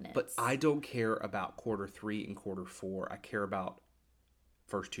dominance. But I don't care about quarter 3 and quarter 4. I care about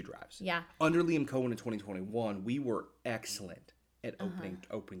first 2 drives. Yeah. Under Liam Cohen in 2021, we were excellent at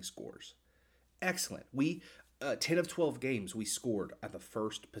opening scores. Excellent. We 10 of 12 games we scored at the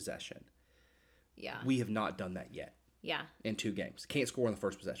first possession. Yeah. We have not done that yet. Yeah. In 2 games. Can't score in the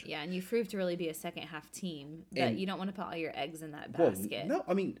first possession. Yeah, and you proved to really be a second half team, but you don't want to put all your eggs in that Well, basket. no,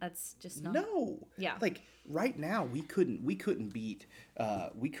 I mean that's just not. No. Yeah. Like right now we couldn't beat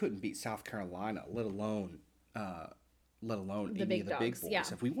South Carolina, let alone any big of the big dogs, boys. yeah.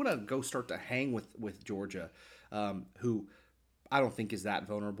 If we want to go start to hang with Georgia, who I don't think is that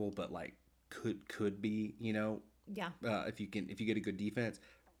vulnerable, but like could be, Yeah. if you get a good defense.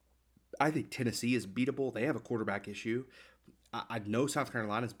 I think Tennessee is beatable. They have a quarterback issue. I know South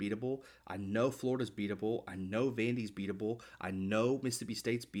Carolina's beatable. I know Florida's beatable. I know Vandy's beatable. I know Mississippi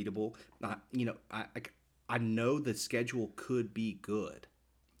State's beatable. I know the schedule could be good.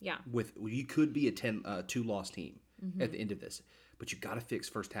 Yeah. You could be a 2-loss team at the end of this, but you got to fix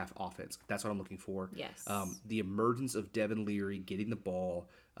first half offense. That's what I'm looking for. Yes. The emergence of Devin Leary getting the ball.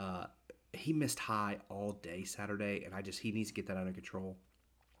 He missed high all day Saturday, and he needs to get that under control.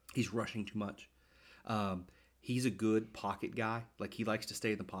 He's rushing too much. He's a good pocket guy. Like, he likes to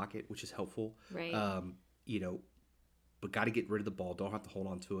stay in the pocket, which is helpful. Right. But got to get rid of the ball. Don't have to hold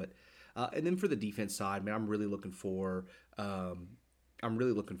on to it. And then for the defense side, man, I'm really looking for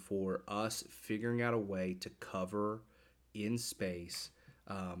us figuring out a way to cover in space.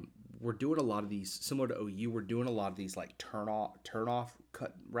 We're doing a lot of these, similar to OU, we're doing a lot of these like turn off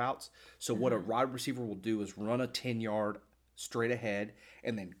cut routes. So what a wide receiver will do is run a 10-yard straight ahead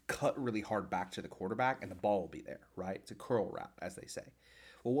and then cut really hard back to the quarterback, and the ball will be there, right? It's a curl route, as they say.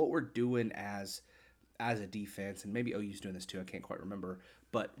 Well, what we're doing as a defense, and maybe OU's doing this too, I can't quite remember,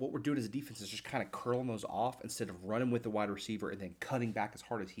 but what we're doing as a defense is just kind of curling those off instead of running with the wide receiver and then cutting back as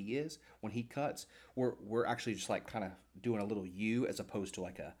hard as he is. When he cuts, we're actually just like kind of doing a little U as opposed to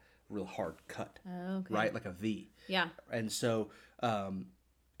like a real hard cut, right? Like a V. Yeah. And so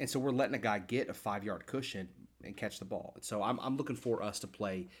we're letting a guy get a 5-yard cushion and catch the ball. So I'm looking for us to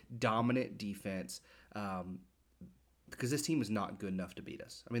play dominant defense because this team is not good enough to beat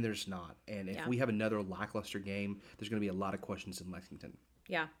us. I mean, they're just not. And if we have another lackluster game, there's going to be a lot of questions in Lexington.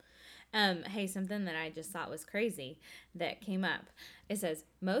 Yeah. Hey, something that I just thought was crazy that came up. It says,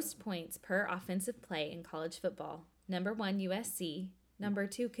 most points per offensive play in college football. Number 1, USC. Number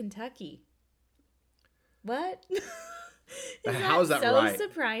 2, Kentucky. What? How is that so right?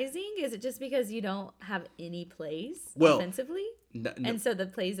 Surprising? Is it just because you don't have any plays offensively? No, and so the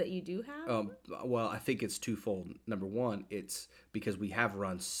plays that you do have? Well, I think it's twofold. Number 1, it's because we have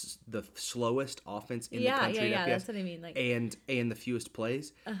run the slowest offense in the country. Yeah, that's what I mean. Like, and the fewest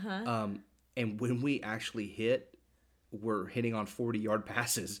plays. And when we actually hit, we're hitting on 40-yard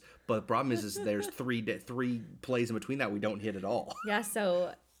passes. But the problem is there's three plays in between that we don't hit at all. Yeah,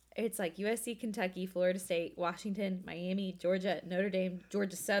 so it's like USC, Kentucky, Florida State, Washington, Miami, Georgia, Notre Dame,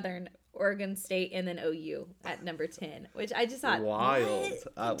 Georgia Southern, Oregon State, and then OU at number 10, which I just thought, wild.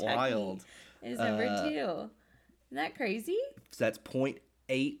 Wild is number 2. Isn't that crazy? So that's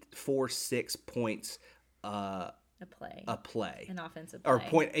 0.846 points A play. An offensive play. Or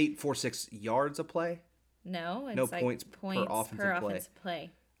 0.846 yards a play? No, it's no like points per offensive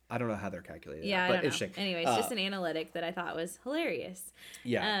play. I don't know how they're calculating Yeah, that, but I don't know. Anyways, just an analytic that I thought was hilarious.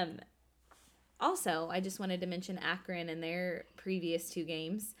 Yeah. Also, I just wanted to mention Akron and their previous 2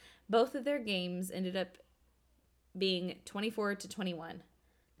 games. Both of their games ended up being 24-21.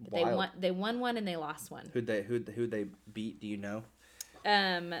 But they won one and they lost one. Who'd they beat? Do you know?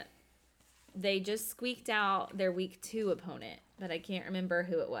 They just squeaked out their week 2 opponent, but I can't remember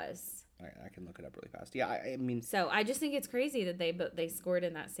who it was. I can look it up really fast. Yeah, I mean. So I just think it's crazy that they scored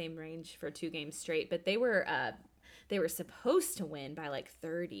in that same range for 2 games straight, but they were supposed to win by like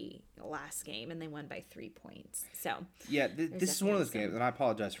 30 last game, and they won by 3 points. So yeah, this is one of those games, and I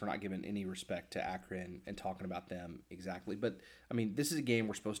apologize for not giving any respect to Akron and talking about them exactly. But I mean, this is a game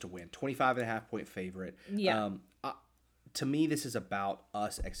we're supposed to win. 25.5-point favorite. Yeah. To me, this is about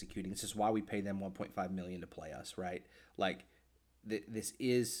us executing. This is why we pay them $1.5 million to play us, right? Like, this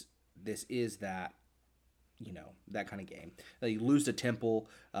is that. You know, that kind of game. You lose to Temple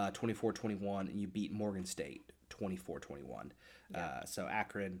 24-21, and you beat Morgan State 24-21. Yeah. So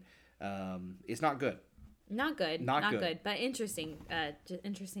Akron is not good. Not good. But interesting.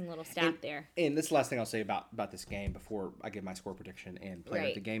 Interesting little stat there. And this is the last thing I'll say about this game before I give my score prediction and player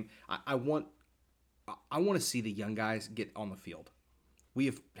of the game. I want to see the young guys get on the field. We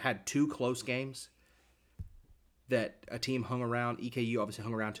have had 2 close games that a team hung around. EKU obviously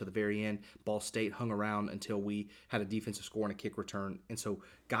hung around till the very end. Ball State hung around until we had a defensive score and a kick return. And so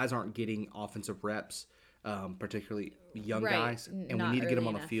guys aren't getting offensive reps, particularly young guys. And we need to get them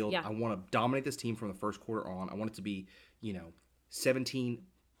on the field. Yeah. I want to dominate this team from the first quarter on. I want it to be, 17-0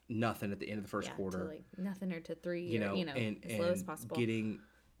 at the end of the first quarter. To like nothing or to 3, and as low as possible. Getting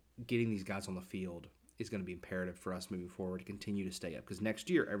these guys on the field is going to be imperative for us moving forward to continue to stay up. Because next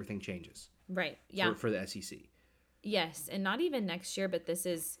year, everything changes. Right, yeah. For the SEC. Yes, and not even next year, but this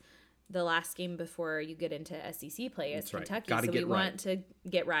is the last game before you get into SEC play as Kentucky. Gotta so get we want to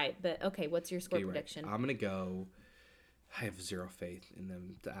get right. But okay, what's your score prediction? I'm gonna go. I have zero faith in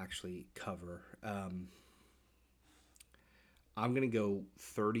them to actually cover. I'm gonna go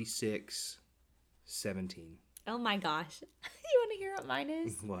 36-17. Oh my gosh! You want to hear what mine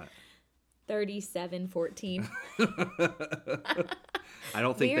is? What? 37-14. I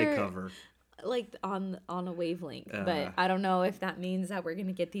don't think they cover. Like on a wavelength, but I don't know if that means that we're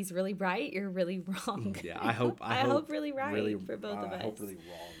gonna get these really right. You're really wrong. Yeah, I hope really right for both of us. I hope really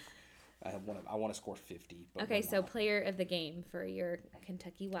wrong. I want to score 50. But okay, so player of the game for your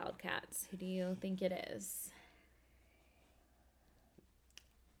Kentucky Wildcats. Who do you think it is?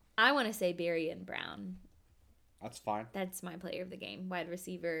 I want to say Berrien Brown. That's fine. That's my player of the game. Wide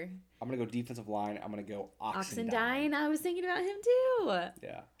receiver. I'm going to go defensive line. I'm going to go Oxendine. I was thinking about him too.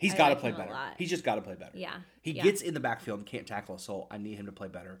 Yeah. He's got to play better. He's just got to play better. Yeah. He gets in the backfield and can't tackle a soul. I need him to play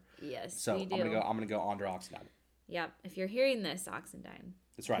better. Yes, so I'm going to go Andre Oxendine. Yeah. If you're hearing this, Oxendine.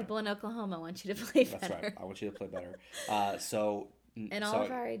 That's right. People in Oklahoma want you to play better. That's right. I want you to play better. All of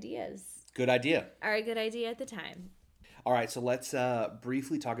our ideas. Good idea. Are a good idea at the time. All right, so let's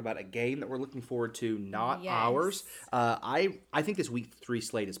briefly talk about a game that we're looking forward to, not ours. I think this week 3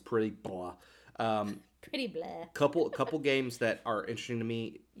 slate is pretty blah. Pretty blah. Couple games that are interesting to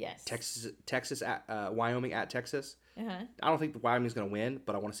me. Yes. Texas at Wyoming at Texas. Uh-huh. I don't think Wyoming's going to win,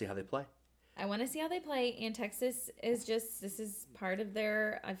 but I want to see how they play. I want to see how they play, and Texas is this is part of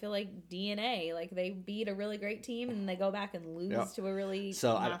their, I feel like, DNA. Like, they beat a really great team, and they go back and lose to a really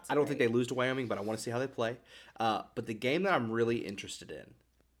So I don't think they lose to Wyoming, but I want to see how they play. But the game that I'm really interested in,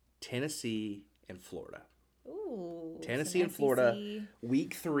 Tennessee and Florida. Ooh. Tennessee and Florida,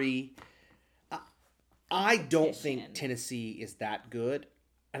 week 3. I don't think Tennessee is that good.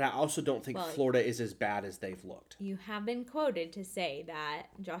 And I also don't think Florida is as bad as they've looked. You have been quoted to say that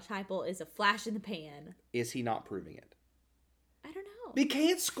Josh Heupel is a flash in the pan. Is he not proving it? I don't know. They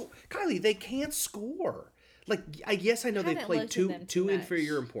can't score. Kylie, they can't score. Like, yes, I know they played two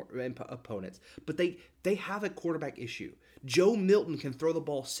inferior opponents, but they have a quarterback issue. Joe Milton can throw the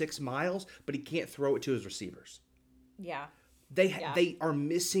ball 6 miles, but he can't throw it to his receivers. Yeah. They are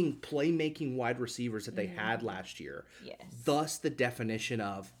missing playmaking wide receivers that they had last year. Yes. Thus, the definition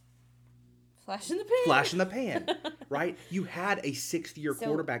of Flash in the pan. Flash in the pan, right? You had a 6th-year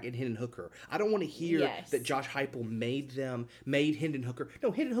quarterback in Hendon Hooker. I don't want to hear that Josh Heupel made Hendon Hooker.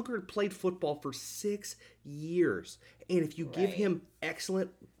 No, Hendon Hooker had played football for 6 years. And if you give him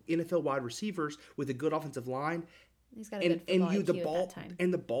excellent NFL wide receivers with a good offensive line, he's got a good football IQ the ball, at that time.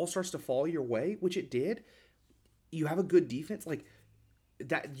 And the ball starts to fall your way, which it did, you have a good defense, like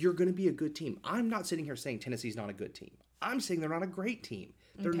that, you're going to be a good team. I'm not sitting here saying Tennessee's not a good team. I'm saying they're not a great team.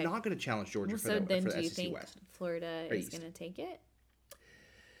 They're not going to challenge Georgia for the SEC West. So then do you think Florida is going to take it?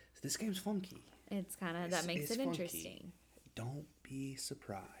 This game's funky. It's kind of, that makes it interesting. Don't be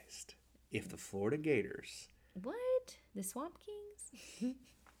surprised if the Florida Gators... What? The Swamp Kings?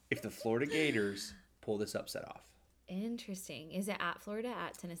 If the Florida Gators pull this upset off. Interesting. Is it at Florida,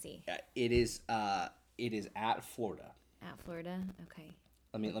 at Tennessee? It is at Florida. At Florida? Okay.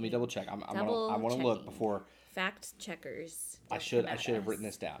 Let me double check. I want to look before... Fact checkers. I should have written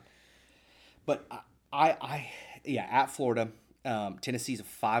this down. But I at Florida, Tennessee's a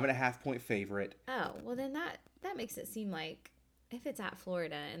 5.5-point favorite. Oh, well then that makes it seem like if it's at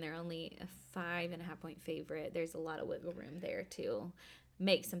Florida and they're only a 5.5-point favorite, there's a lot of wiggle room there to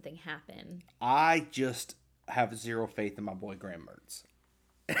make something happen. I just have zero faith in my boy Graham Mertz.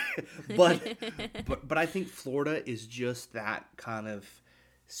 but I think Florida is just that kind of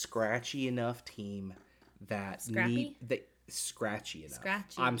scratchy enough team that scratchy enough.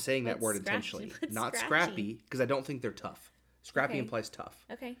 Scratchy. I'm saying that word intentionally. Not scrappy, because I don't think they're tough. Scrappy implies tough.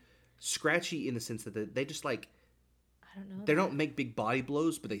 Okay. Scratchy in the sense that they just like, I don't know. They don't make big body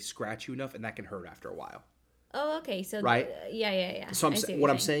blows, but they scratch you enough, and that can hurt after a while. Oh, okay. So right? Yeah. So what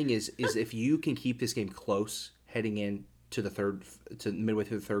I'm saying is if you can keep this game close heading in to midway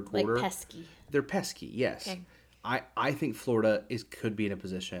through the third quarter, like pesky. They're pesky. Yes. Okay. I think Florida could be in a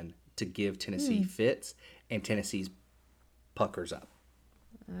position to give Tennessee fits, and Tennessee's puckers up.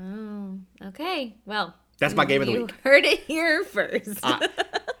 Oh, okay. Well, that's my game of the week. You heard it here first.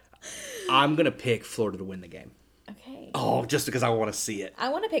 I'm going to pick Florida to win the game. Okay. Oh, just because I want to see it. I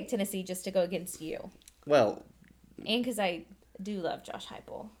want to pick Tennessee just to go against you. Well. And because I do love Josh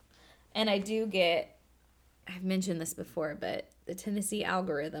Heupel. And I've mentioned this before, but the Tennessee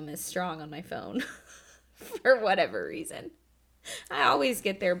algorithm is strong on my phone for whatever reason. I always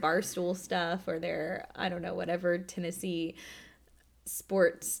get their Barstool stuff or their, I don't know, whatever Tennessee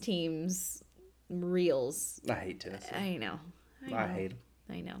sports teams reels. I hate Tennessee. I know. I hate them.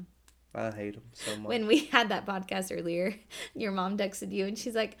 I know. I hate them so much. When we had that podcast earlier, your mom texted you and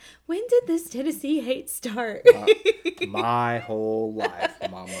she's like, when did this Tennessee hate start? My whole life,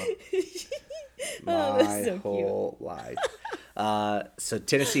 Mama. My whole life. So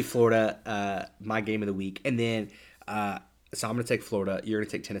Tennessee, Florida, my game of the week. And then, so I'm going to take Florida. You're going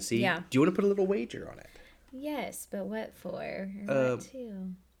to take Tennessee. Yeah. Do you want to put a little wager on it? Yes, but what for? Or what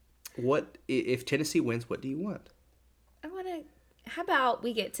to? What, if Tennessee wins, what do you want? I want to, how about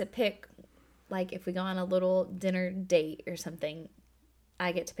we get to pick, like if we go on a little dinner date or something,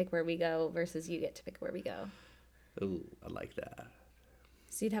 I get to pick where we go versus you get to pick where we go. Ooh, I like that.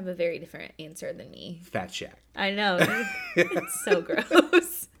 So you'd have a very different answer than me. Fat Shack. I know. It's so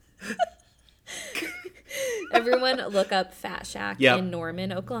gross. Everyone look up Fat Shack in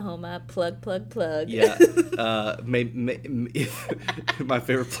Norman, Oklahoma. Plug. Yeah. My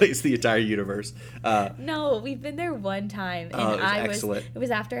favorite place in the entire universe. No, we've been there one time. And excellent. It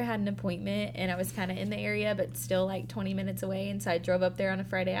was after I had an appointment and I was kind of in the area, but still like 20 minutes away. And so I drove up there on a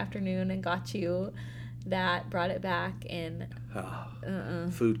Friday afternoon and got you that, brought it back, and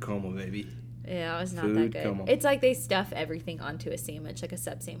food coma, baby. Yeah, it was not that good. Coma. It's like they stuff everything onto a sandwich, like a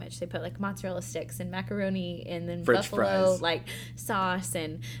sub sandwich. They put like mozzarella sticks and macaroni and then French buffalo fries. Like sauce,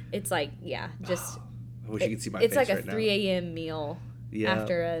 and it's like just. I wish you could see my face right now. It's like a 3 a.m. meal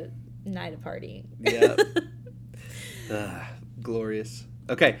after a night of party. Yeah. Glorious.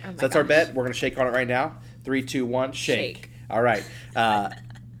 Okay, so that's our bet. We're gonna shake on it right now. 3, 2, 1, shake. All right.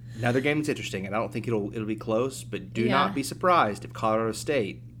 Another game that's interesting, and I don't think it'll be close, but do not be surprised if Colorado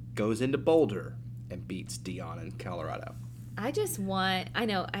State goes into Boulder and beats Dion in Colorado.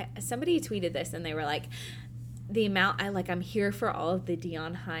 Somebody tweeted this and they were like, I'm here for all of the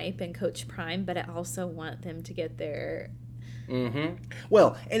Dion hype and Coach Prime, but I also want them to get their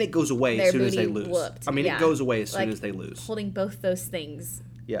well, and it goes away as soon as they lose. Whooped. I mean, it goes away as soon as they lose. Holding both those things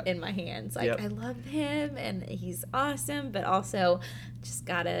in my hands. I love him and he's awesome, but also just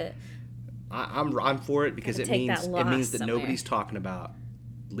gotta. I'm for it because it means that somewhere. Nobody's talking about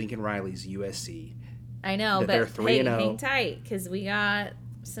Lincoln Riley's USC. I know, but hang tight because we got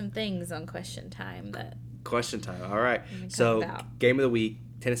some things on question time. Question time. All right. So game of the week: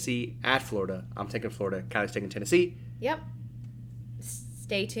 Tennessee at Florida. I'm taking Florida. Kylie's taking Tennessee. Yep.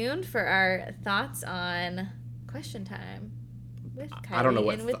 stay tuned for our thoughts on Question Time with Kylie I don't know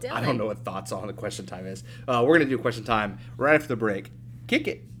and with Dylan. I don't know what thoughts on the Question Time is. We're gonna do Question Time right after the break. Kick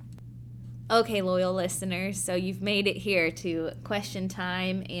it. Okay, loyal listeners, so you've made it here to Question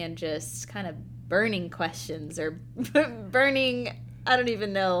Time and just kind of burning questions or burning, I don't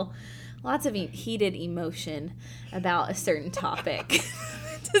even know, lots of heated emotion about a certain topic.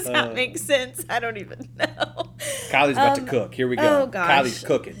 Does that make sense? I don't even know. Kylie's about to cook. Here we go. Oh, gosh. Kylie's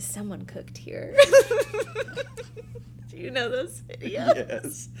cooking. Someone cooked here. Do you know those videos?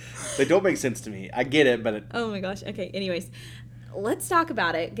 Yes. They don't make sense to me. I get it, but... Oh, my gosh. Okay, anyways. Let's talk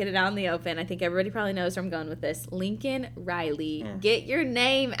about it. Get it out in the open. I think everybody probably knows where I'm going with this. Lincoln Riley. Get your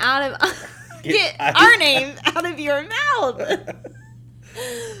name out of... Get our name out of your mouth.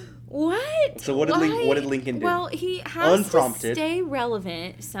 What? So what did Lincoln do? Well, he has to stay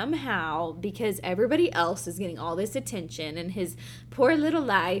relevant somehow because everybody else is getting all this attention and his poor little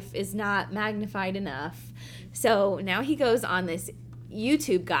life is not magnified enough. So now he goes on this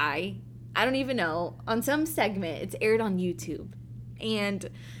YouTube guy, I don't even know, on some segment. It's aired on YouTube and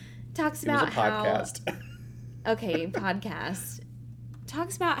talks about podcast. Podcast.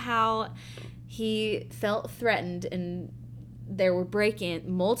 Talks about how he felt threatened and there were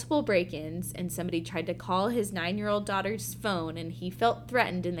multiple break-ins, and somebody tried to call his 9-year-old daughter's phone, and he felt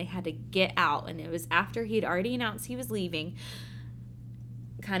threatened, and they had to get out. And it was after he'd already announced he was leaving,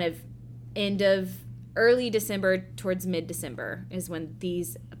 kind of end of early December towards mid-December is when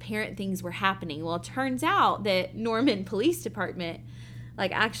these apparent things were happening. Well, it turns out that Norman Police Department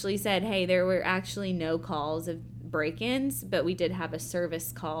actually said, hey, there were actually no calls of break-ins, but we did have a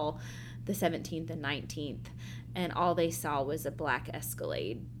service call the 17th and 19th. And all they saw was a black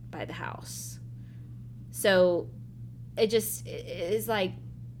Escalade by the house. So it just is I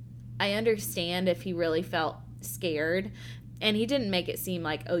understand if he really felt scared. And he didn't make it seem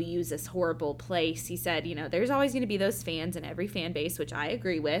like OU's this horrible place. He said, there's always going to be those fans in every fan base, which I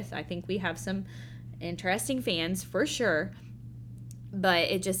agree with. I think we have some interesting fans for sure. But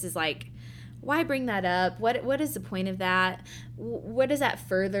it just is why bring that up? What is the point of that? What does that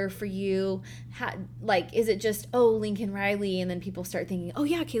further for you? Is it just, Lincoln Riley, and then people start thinking, oh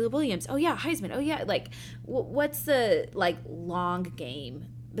yeah, Caleb Williams, oh yeah, Heisman, oh yeah, what's the long game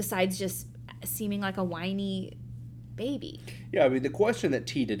besides just seeming like a whiny baby? Yeah, I mean, the question that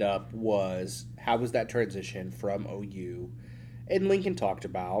teed it up was, how was that transition from OU? And Lincoln talked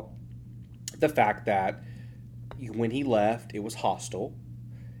about the fact that when he left, it was hostile,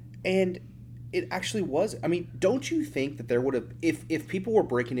 and it actually was. I mean, don't you think that there would have, if people were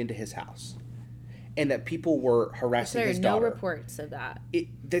breaking into his house and that people were harassing his daughter. There are no reports of that.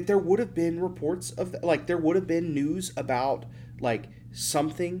 That there would have been reports of, there would have been news about,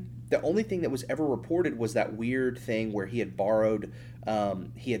 something. The only thing that was ever reported was that weird thing where he had borrowed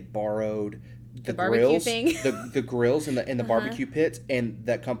the grills, thing. the grills in the barbecue pits, and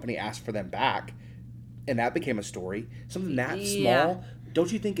that company asked for them back. And that became a story. Something that small. Don't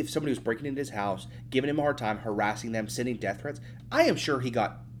you think if somebody was breaking into his house, giving him a hard time, harassing them, sending death threats, I am sure he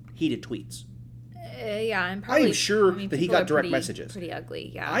got heated tweets. And probably, I am sure that he got direct messages. Pretty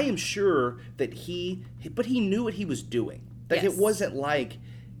ugly, yeah. I am sure that but he knew what he was doing. It wasn't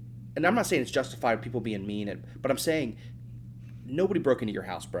and I'm not saying it's justified people being mean, but I'm saying nobody broke into your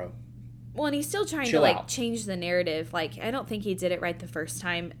house, bro. Well, and he's still trying to change the narrative. I don't think he did it right the first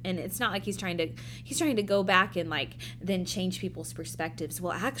time, and it's not like he's trying to go back and then change people's perspectives.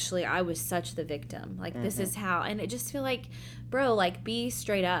 Well, actually, I was such the victim. This is how, and it just feel bro, be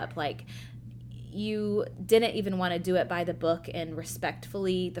straight up. You didn't even want to do it by the book and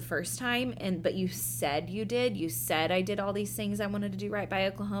respectfully the first time, but you said you did. You said I did all these things I wanted to do right by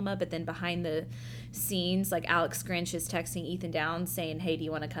Oklahoma, but then behind the scenes, Alex Grinch is texting Ethan Downs saying, hey, do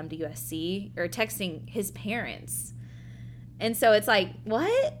you want to come to USC? Or texting his parents. And so it's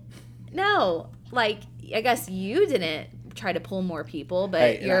what? No. I guess you didn't try to pull more people,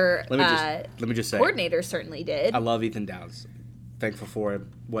 but your let me just say, coordinator certainly did. I love Ethan Downs. Thankful for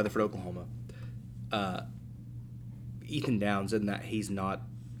him. Weatherford, Oklahoma. Ethan Downs, in that he's not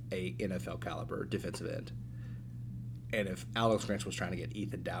a NFL caliber defensive end. And if Alex Grinch was trying to get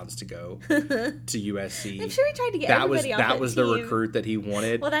Ethan Downs to go to USC, I'm sure he tried to get everybody off that was team. The recruit that he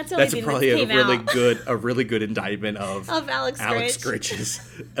wanted. Well, that's probably a really good indictment of Alex Grinch's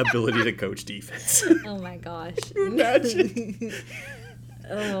ability to coach defense. Oh my gosh! Imagine.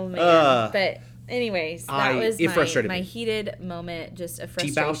 Oh man! But anyways, that was my heated moment, just a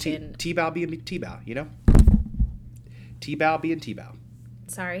frustration. T-bow being T-bow, T-bow being T-bow.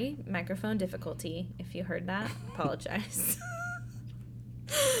 Sorry, microphone difficulty. If you heard that, apologize.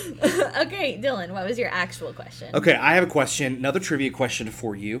 Okay, Dylan, what was your actual question? Okay, I have a question. Another trivia question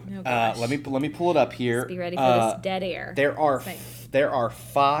for you. Oh, gosh. Let me pull it up here. Let's be ready for this dead air. There are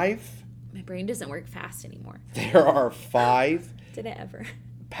 5. My brain doesn't work fast anymore. There are 5. Did it ever?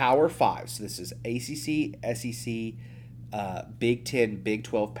 Power 5. So this is ACC, SEC, Big 10, Big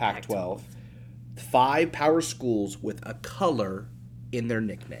 12, Pac-12. 5 power schools with a color in their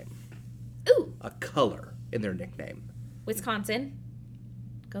nickname. Ooh. A color in their nickname. Wisconsin.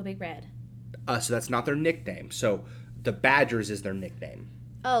 Go Big Red. So that's not their nickname. So the Badgers is their nickname.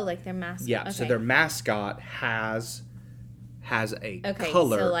 Oh, like their mascot. Yeah. Okay. So their mascot has a Okay,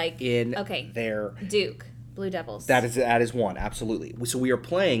 color so like, in okay. their Duke. Blue Devils. That is one, absolutely. So we are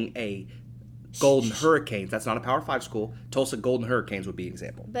playing a Golden Hurricanes. That's not a Power 5 school. Tulsa Golden Hurricanes would be an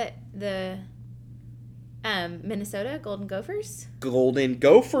example. But the Minnesota Golden Gophers? Golden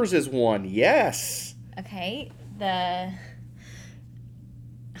Gophers is one, yes. Okay. The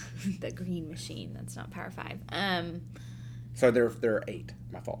Green Machine. That's not Power 5. So there are 8.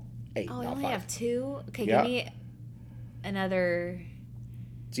 My fault. 8, I not only 5. have 2. Okay, Yeah. give me another.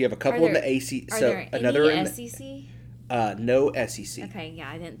 So you have a couple in the AC. Are So there another any in SEC? no SEC. Okay, yeah,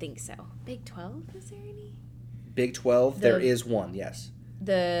 I didn't think so. Big 12? Is there any? Big 12, there is one, yes.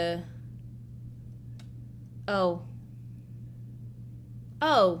 The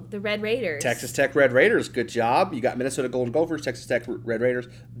Red Raiders. Texas Tech Red Raiders, good job. You got Minnesota Golden Gophers, Texas Tech Red Raiders,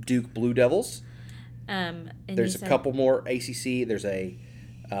 Duke Blue Devils. And There's a couple more ACC. There's a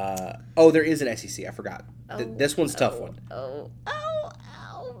there is an SEC. I forgot. This one's a tough one. Oh,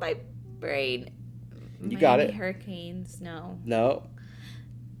 my brain. You got it. Hurricanes, no. No.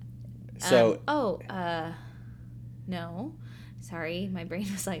 So. No. Sorry, my brain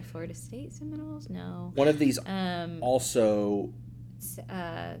was like Florida State Seminoles. No. One of these also.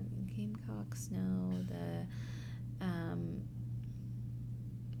 Gamecocks. No.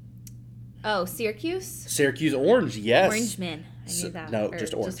 Syracuse. Syracuse Orange. Yes. Orangemen. I knew that. No,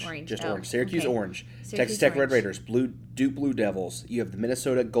 just orange. Just orange. Syracuse okay. Orange. Syracuse Texas Tech Orange. Red Raiders. Duke Blue Devils. You have the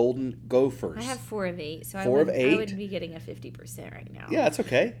Minnesota Golden Gophers. I have 4 of 8, so 4 of 8. I would be getting a 50% right now. Yeah, that's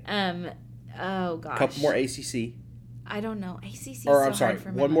okay. Oh gosh. A couple more ACC. I don't know. ACC. Or I'm sorry,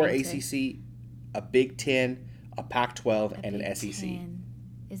 one more ACC, a Big 10, a Pac-12, and an SEC. 10.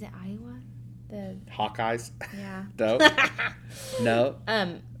 Is it Iowa? The Hawkeyes. Yeah. No. No.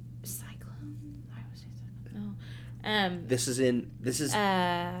 Cyclone. No. This is.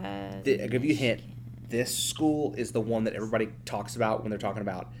 I'll give you a hint. This school is the one that everybody talks about when they're talking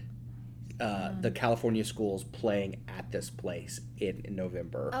about the California schools playing at this place in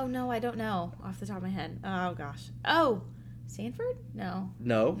November. Oh no, I don't know off the top of my head. Oh gosh. Oh, Stanford? No.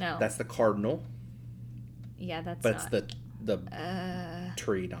 No. That's the Cardinal. Yeah, that's. But not. it's the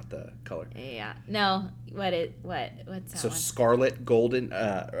tree, not the color. Yeah. No. What's that So one? Scarlet Golden,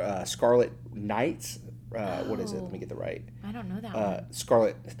 Scarlet Knights. What is it? Let me get the right. I don't know that one.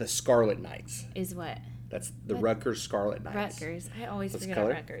 The Scarlet Knights. Is what? That's the Rutgers Scarlet Knights. Rutgers. I always That's forget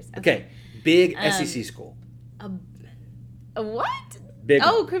color? about Rutgers. Okay. Big SEC school. A what? Big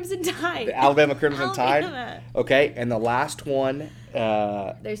Oh, Crimson Tide. The Alabama Crimson Tide. Alabama. Okay, and the last one.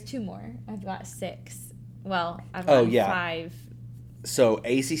 There's 2 more. I've got 6. Well, I've got 5. So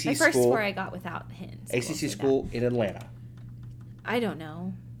ACC The first school. 4 I got without hints. ACC school in Atlanta. I don't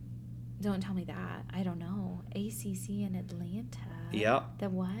know. Don't tell me that. I don't know. ACC in Atlanta. Yep. The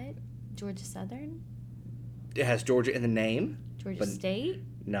what? Georgia Southern? It has Georgia in the name. Georgia State?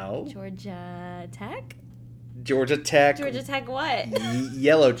 No. Georgia Tech? Georgia Tech. Georgia Tech what?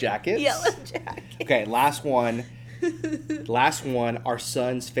 Yellow Jackets. Yellow Jackets. Okay, last one. Last one. Our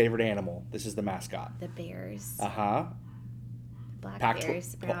son's favorite animal. This is the mascot. The Bears. Black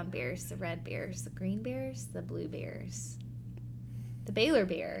Bears, brown bears, the red bears, the green bears, the blue bears, the Baylor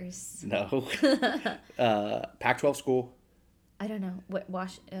Bears. No. Pac-12 school. I don't know.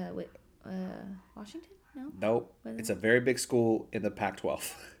 Washington? No. Nope. It's a very big school in the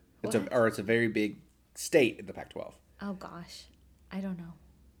Pac-12. It's a very big state in the Pac-12. Oh gosh, I don't know.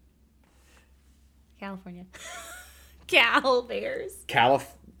 California. Cal Bears.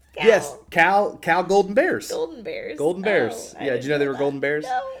 Yes, Cal Golden Bears. Golden Bears. Golden Bears. Oh, yeah, did you know they were Golden Bears?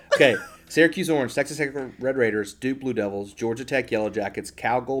 No. Okay. Syracuse Orange, Texas Tech Red Raiders, Duke Blue Devils, Georgia Tech Yellow Jackets,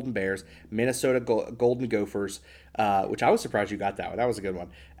 Cal Golden Bears, Minnesota Golden Gophers, which I was surprised you got that one. That was a good one.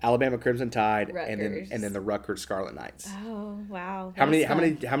 Alabama Crimson Tide, Rutgers. and then the Rutgers Scarlet Knights. Oh wow! How many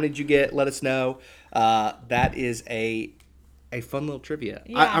did you get? Let us know. That is a fun little trivia.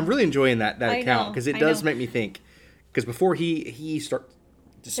 Yeah. I'm really enjoying that account because it does make me think. Because before he started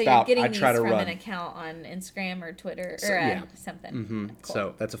to spout, I try to from run an account on Instagram or Twitter or something. Mm-hmm. Cool.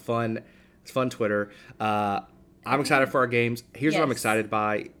 So that's a fun Twitter. I'm excited for our games. Here's what I'm excited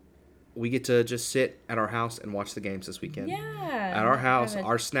by. we get to just sit at our house and watch the games this weekend. Yeah. At our house,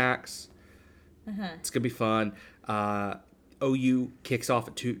 our snacks. It's going to be fun. OU kicks off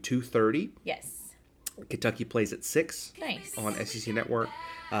at 2:30. Yes. Kentucky plays at 6. Nice. On SEC Network.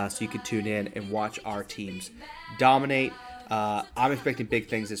 So you can tune in and watch our teams dominate. I'm expecting big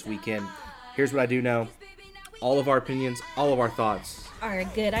things this weekend. Here's what I do know. All of our opinions, all of our thoughts are a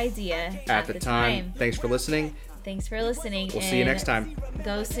good idea at the time. Thanks for listening. Thanks for listening. We'll see you next time.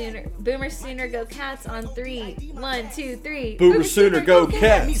 Go Sooner. Boomer Sooner, go Cats on 3. 1, 2, 3. Boomer Sooner, go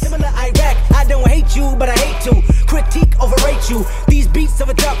Cats. Similar Iraq, I don't hate you, but I hate to critique, overrate you. These beats of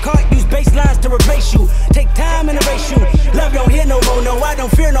a dark heart use bass lines to replace you. Take time and erase you. Love don't hear no more, no, I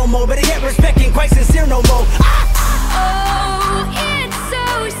don't fear no more. But I get respect in crisis.